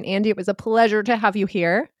bringing it up. And Andy, it was a pleasure to have you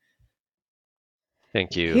here.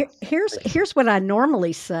 Thank you. Here's what I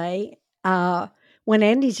normally say when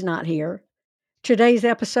Andy's not here. Today's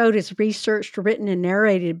episode is researched, written, and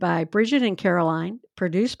narrated by Bridget and Caroline,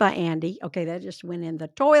 produced by Andy. Okay, that just went in the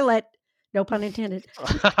toilet. No pun intended.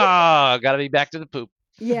 Gotta be back to the poop.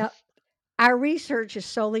 Yeah. Our research is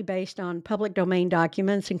solely based on public domain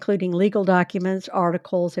documents, including legal documents,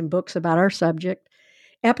 articles, and books about our subject.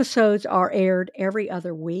 Episodes are aired every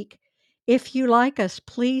other week. If you like us,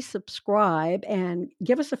 please subscribe and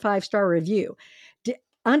give us a 5-star review.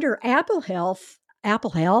 Under Apple Health,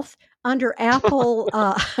 under Apple,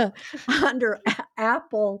 under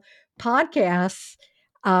Apple Podcasts,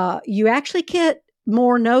 you actually get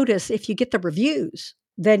more notice if you get the reviews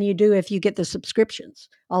than you do if you get the subscriptions,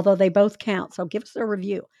 although they both count. So give us a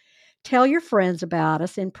review. Tell your friends about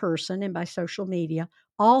us in person and by social media.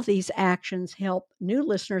 All these actions help new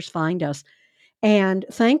listeners find us. And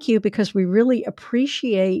thank you because we really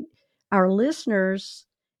appreciate our listeners.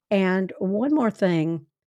 And one more thing,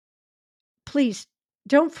 please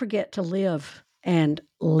don't forget to live and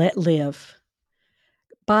let live.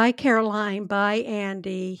 Bye, Caroline. Bye,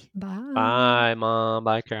 Andy. Bye. Bye, Mom.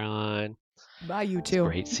 Bye, Caroline. Bye, you It's too.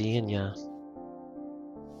 great seeing ya.